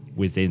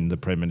within the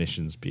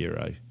Premonitions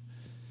Bureau.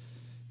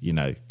 You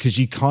know, because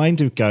you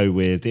kind of go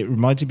with, it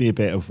reminded me a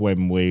bit of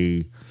when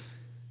we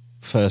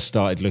first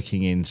started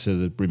looking into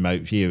the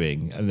remote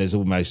viewing, and there's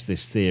almost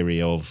this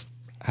theory of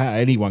how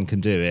anyone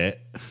can do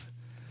it.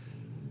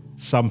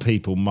 Some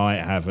people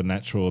might have a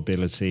natural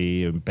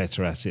ability and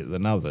better at it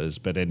than others,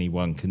 but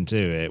anyone can do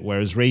it.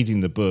 Whereas reading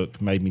the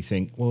book made me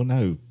think, well,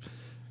 no,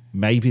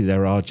 maybe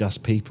there are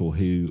just people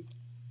who,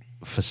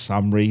 for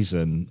some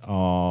reason,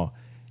 are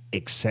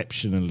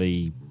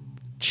exceptionally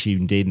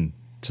tuned in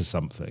to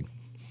something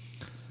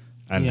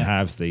and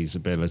have these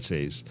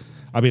abilities.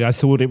 I mean, I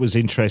thought it was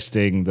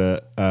interesting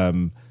that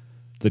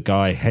the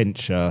guy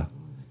Hencher,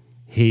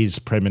 his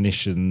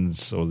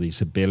premonitions, or this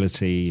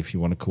ability, if you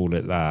want to call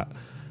it that,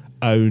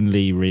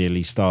 only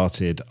really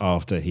started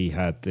after he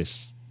had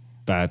this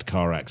bad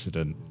car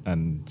accident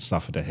and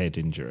suffered a head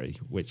injury,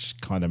 which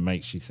kind of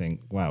makes you think,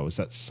 wow, is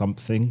that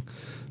something?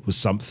 Was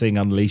something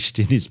unleashed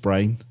in his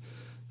brain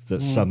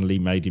that suddenly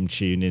made him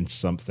tune into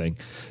something?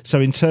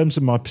 So in terms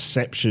of my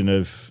perception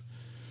of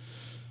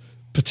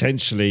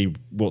potentially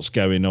what's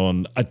going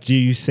on, I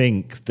do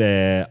think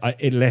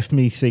it left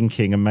me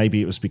thinking, and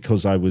maybe it was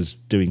because I was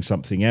doing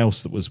something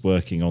else that was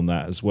working on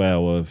that as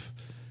well, of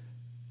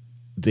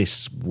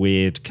this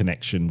weird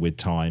connection with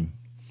time,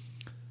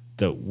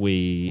 that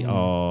we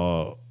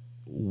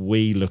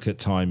look at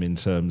time in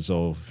terms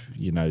of,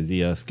 you know,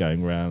 the Earth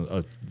going around,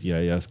 the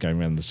Earth going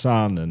around the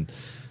sun and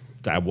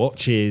our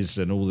watches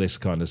and all this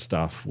kind of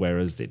stuff,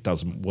 whereas it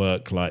doesn't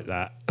work like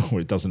that, or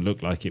it doesn't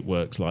look like it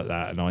works like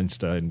that, and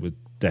Einstein would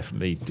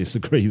definitely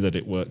disagree that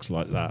it works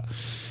like that.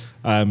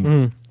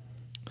 And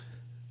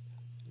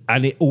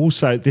it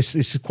also, this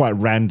is quite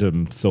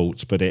random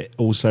thoughts, but it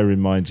also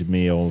reminded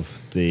me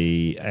of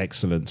the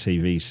excellent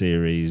TV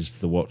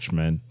series The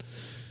Watchmen,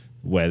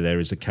 where there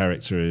is a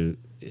character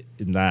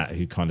in that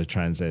who kind of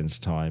transcends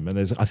time. And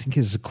I think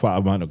there's a quote, I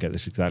might not get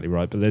this exactly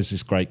right, but there's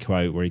this great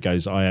quote where he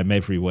goes, "I am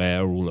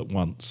everywhere all at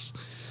once."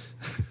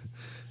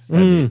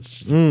 And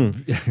it's,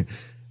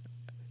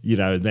 you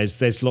know,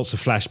 there's lots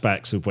of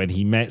flashbacks of when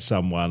he met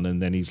someone,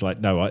 and then he's like,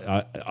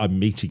 "No, I'm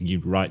meeting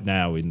you right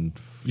now in,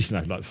 you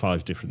know, like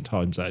 5 different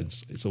time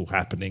zones. It's all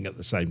happening at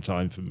the same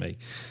time for me,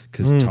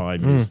 because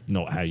time is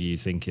not how you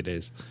think it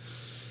is."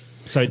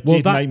 So it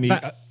did make me...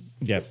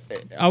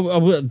 I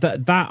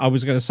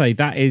was going to say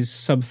that is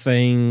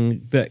something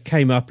that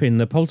came up in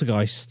the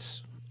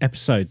Poltergeist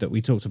episode that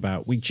we talked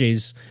about, which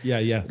is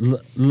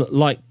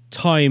like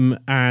time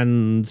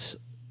and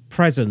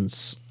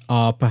presence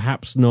are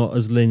perhaps not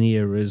as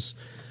linear as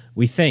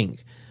we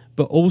think.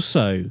 But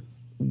also,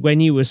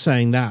 when you were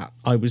saying that,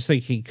 I was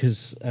thinking,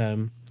 because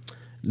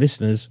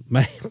listeners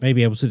may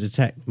be able to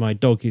detect my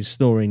dog is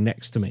snoring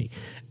next to me,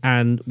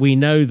 and we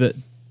know that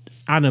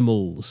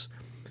animals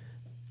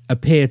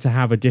appear to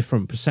have a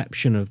different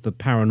perception of the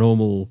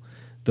paranormal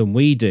than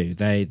we do.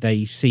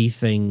 They see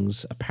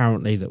things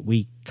apparently that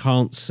we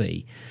can't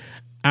see,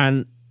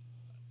 and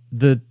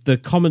the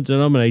common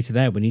denominator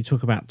there when you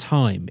talk about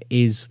time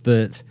is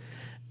that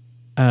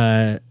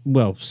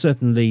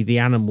certainly the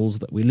animals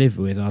that we live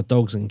with, our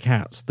dogs and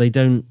cats, they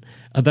don't,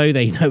 although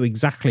they know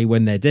exactly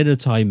when their dinner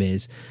time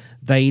is,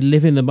 they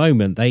live in the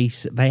moment.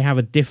 They have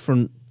a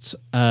different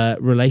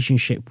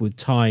relationship with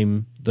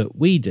time that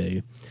we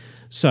do.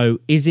 So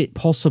is it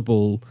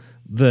possible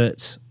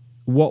that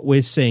what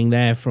we're seeing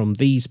there from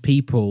these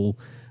people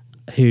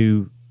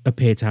who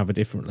appear to have a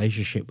different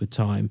relationship with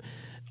time,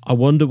 I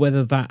wonder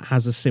whether that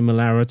has a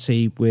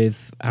similarity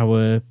with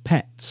our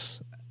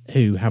pets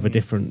who have a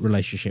different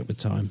relationship with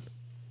time?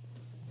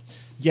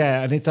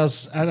 Yeah, and it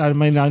does. And I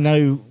mean, I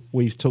know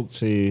we talked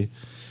to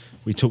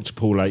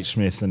Paul H.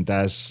 Smith and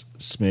Daz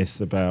Smith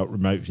about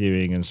remote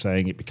viewing and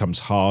saying it becomes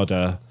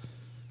harder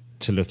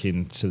to look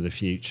into the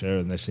future,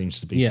 and there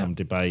seems to be some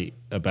debate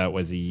about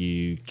whether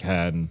you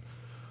can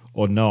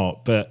or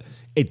not. But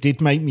it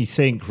did make me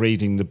think,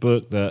 reading the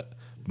book, that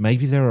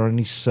maybe there are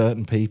only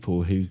certain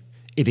people who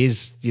it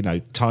is, you know,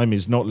 time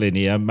is not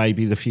linear.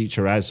 Maybe the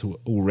future has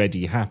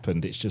already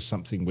happened. It's just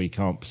something we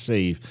can't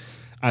perceive.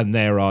 And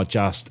there are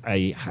just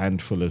a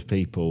handful of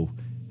people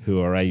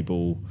who are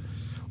able,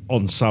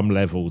 on some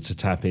level, to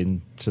tap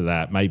into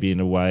that, maybe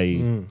in a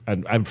way,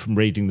 and from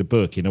reading the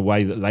book, in a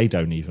way that they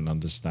don't even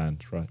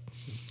understand, right?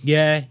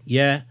 Yeah.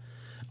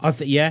 I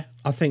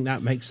think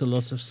that makes a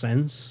lot of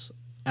sense.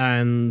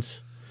 And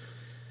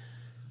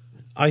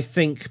I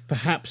think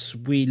perhaps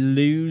we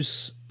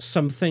lose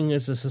something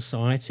as a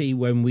society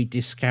when we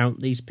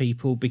discount these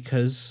people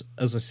because,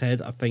 as I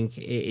said, I think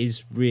it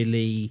is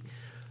really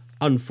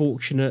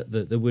unfortunate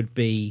that there would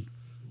be,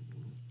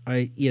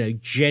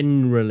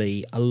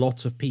 generally a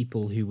lot of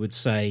people who would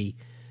say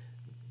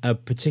a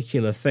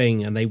particular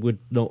thing and they would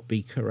not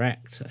be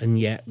correct. And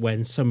yet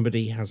when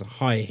somebody has a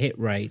higher hit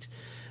rate,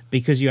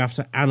 because you have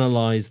to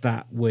analyze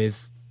that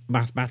with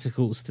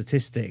mathematical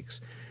statistics,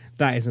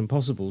 that is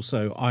impossible.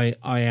 So I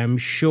am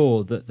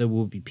sure that there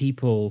will be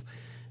people,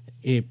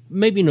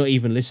 maybe not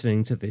even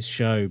listening to this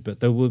show, but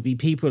there will be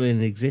people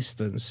in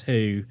existence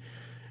who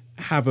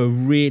have a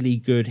really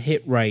good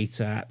hit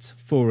rate at,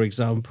 for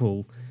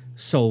example,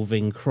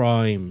 solving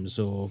crimes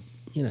or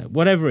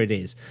whatever it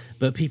is,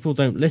 but people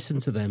don't listen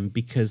to them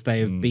because they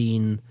have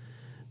been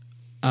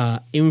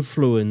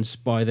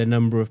influenced by the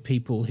number of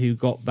people who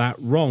got that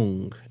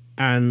wrong.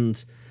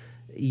 And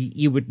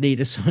you would need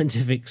a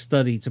scientific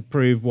study to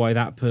prove why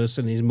that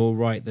person is more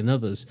right than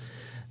others.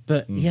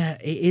 But yeah,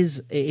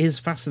 it is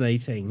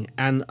fascinating.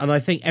 And I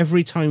think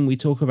every time we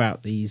talk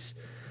about these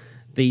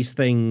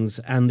things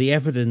and the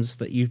evidence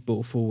that you've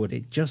brought forward,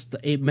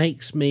 it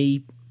makes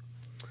me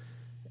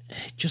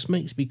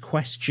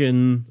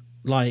question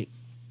like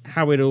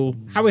how it all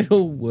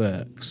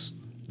works.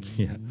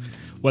 Yeah.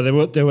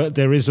 Well,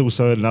 there is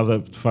also another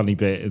funny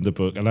bit in the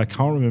book, and I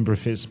can't remember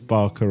if it's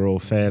Barker or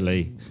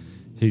Fairley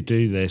who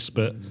do this,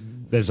 but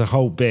there's a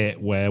whole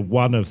bit where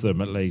one of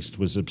them at least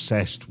was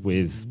obsessed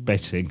with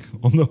betting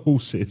on the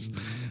horses.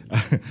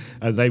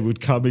 And they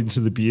would come into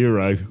the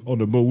bureau on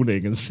a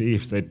morning and see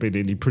if there'd been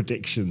any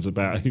predictions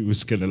about who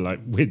was going to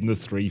win the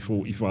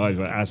 345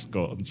 at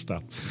Ascot and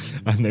stuff,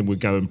 and then would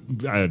go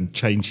and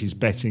change his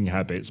betting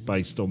habits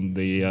based on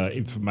the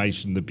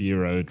information the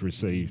bureau had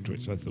received,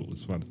 which I thought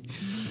was funny.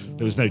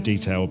 There was no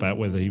detail about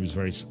whether he was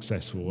very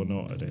successful or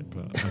not at it,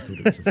 but I thought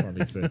it was a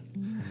funny thing.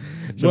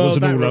 So it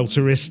wasn't all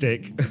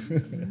altruistic.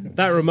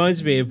 That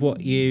reminds me of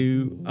what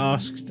you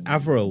asked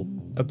Avril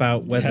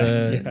about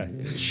whether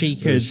she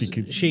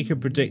could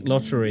predict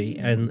lottery,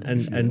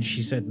 and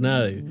she said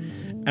no,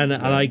 and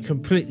I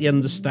completely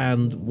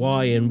understand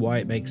why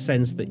it makes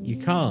sense that you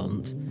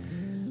can't,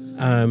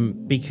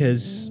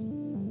 because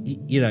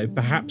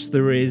perhaps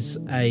there is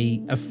a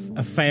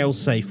fail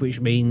safe,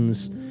 which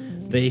means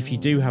that if you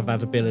do have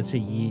that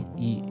ability,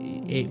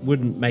 it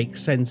wouldn't make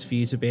sense for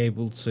you to be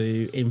able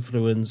to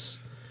influence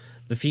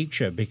the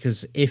future,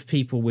 because if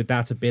people with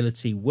that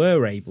ability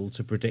were able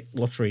to predict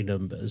lottery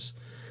numbers,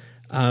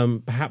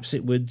 perhaps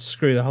it would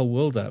screw the whole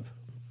world up.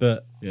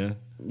 But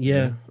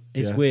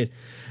it's weird.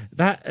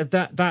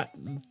 That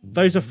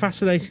those are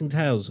fascinating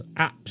tales,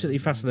 absolutely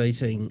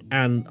fascinating,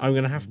 and I'm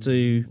going to have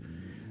to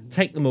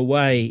take them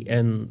away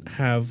and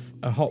have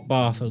a hot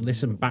bath and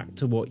listen back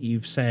to what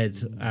you've said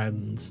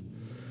and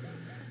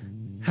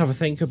have a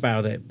think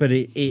about it. But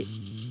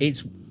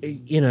it's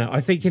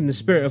I think in the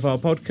spirit of our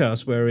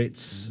podcast, where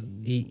it's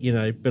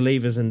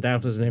believers and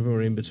doubters and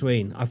everyone in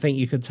between, I think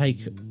you could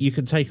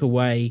take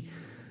away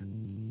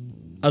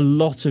a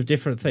lot of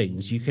different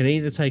things. You can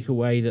either take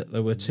away that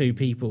there were two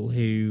people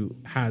who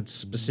had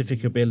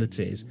specific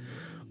abilities,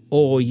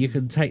 or you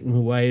can take them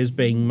away as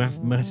being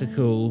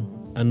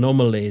mathematical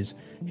anomalies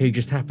who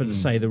just happened to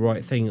say the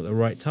right thing at the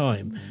right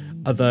time,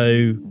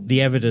 although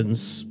the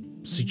evidence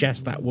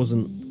suggests that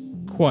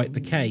wasn't quite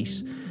the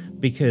case,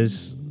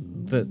 because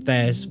that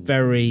there's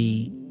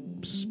very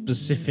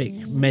specific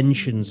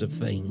mentions of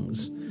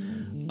things.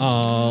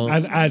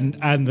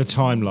 And the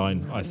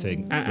timeline, I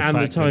think. The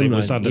fact fact that it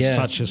was under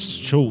such a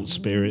short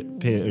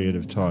period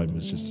of time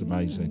was just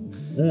amazing.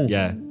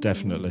 Yeah,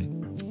 definitely.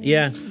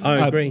 Yeah,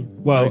 I agree.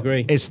 I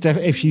agree. It's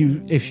if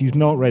you've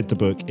not read the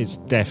book, it's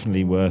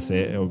definitely worth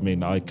it. I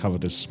mean, I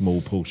covered a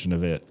small portion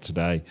of it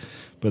today,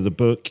 but the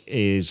book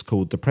is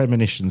called The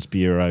Premonitions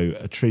Bureau: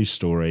 A True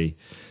Story.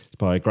 It's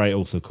by a great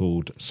author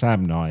called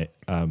Sam Knight.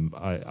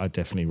 I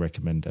definitely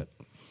recommend it.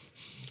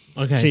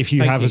 Okay. See if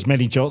you have as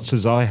many jots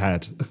as I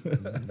had.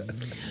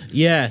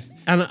 Yeah,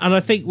 and I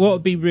think what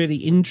would be really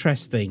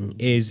interesting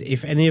is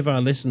if any of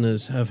our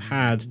listeners have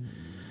had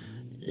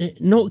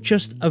not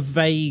just a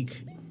vague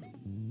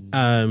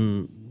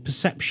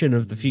perception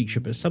of the future,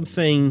 but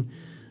something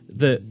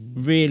that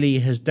really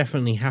has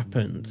definitely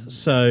happened.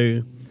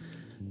 So,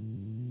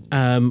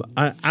 and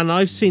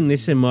I've seen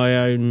this in my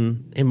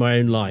own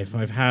life.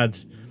 I've had,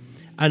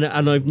 and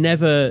I've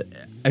never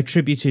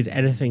attributed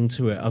anything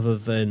to it other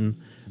than,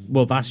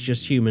 well, that's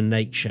just human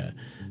nature.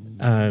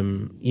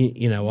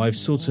 I've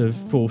sort of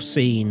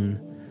foreseen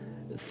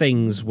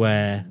things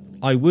where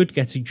I would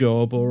get a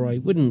job or I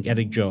wouldn't get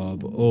a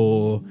job,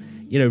 or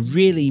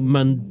really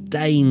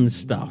mundane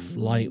stuff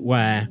like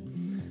where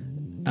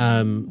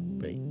my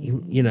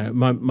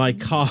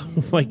car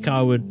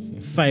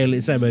would fail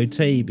its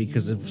MOT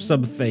because of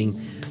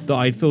something that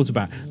I'd thought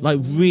about, like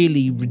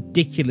really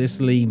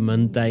ridiculously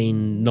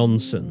mundane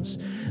nonsense.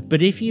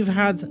 But if you've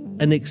had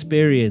an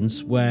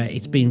experience where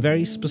it's been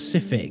very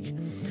specific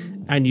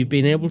and you've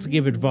been able to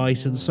give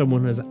advice and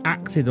someone has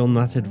acted on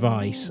that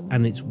advice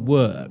and it's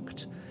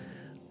worked,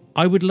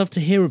 I would love to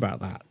hear about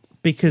that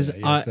because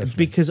definitely.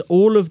 because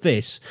all of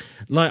this,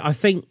 like I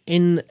think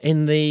in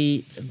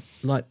the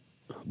like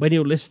when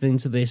you're listening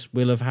to this,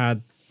 we'll have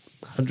had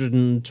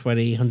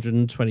 120,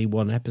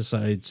 121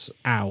 episodes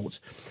out.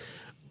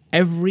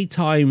 Every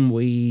time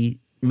we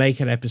make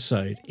an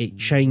episode, it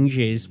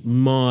changes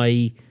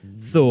my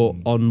thought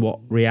on what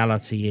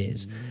reality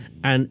is.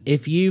 And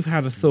if you've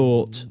had a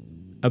thought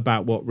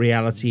about what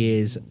reality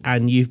is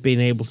and you've been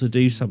able to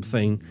do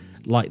something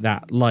like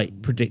that,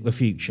 like predict the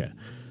future,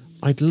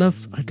 I'd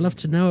love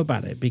to know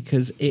about it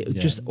because it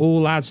just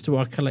all adds to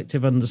our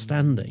collective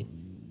understanding.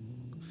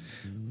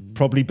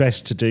 Probably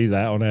best to do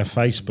that on our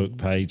Facebook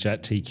page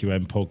at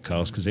TQM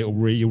Podcast because you'll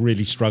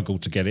really struggle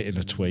to get it in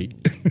a tweet.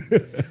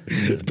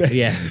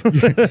 Yeah,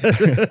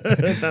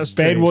 that's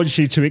Ben true. wants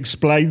you to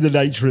explain the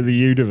nature of the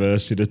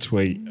universe in a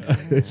tweet.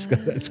 Is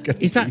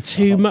that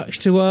too much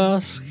to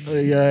ask?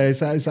 Yeah,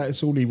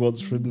 that's all he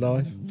wants from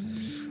life.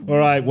 All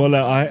right, well,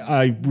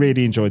 I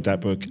really enjoyed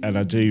that book and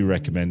I do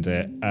recommend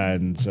it.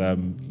 And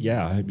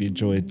I hope you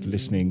enjoyed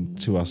listening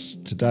to us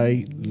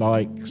today.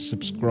 Like,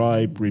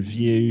 subscribe,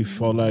 review,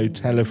 follow,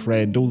 tell a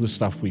friend, all the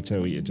stuff we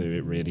tell you to do.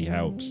 It really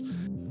helps.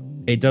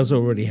 It does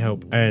already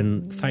help.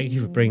 And thank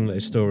you for bringing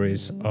those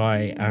stories.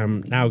 I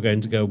am now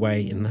going to go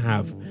away and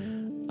have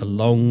a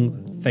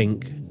long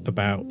think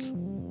about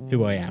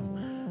who I am.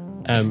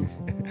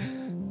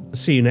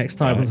 See you next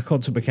time on the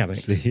Quantum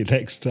Mechanics. See you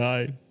next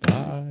time.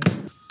 Bye.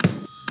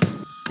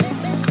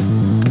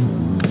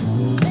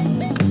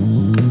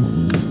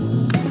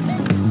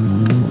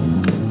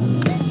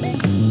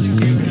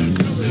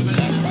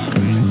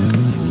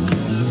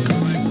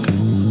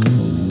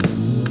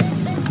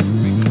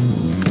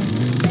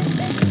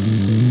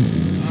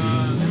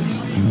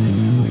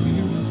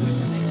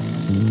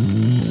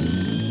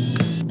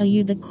 Are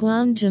you the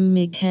quantum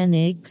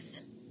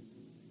mechanics?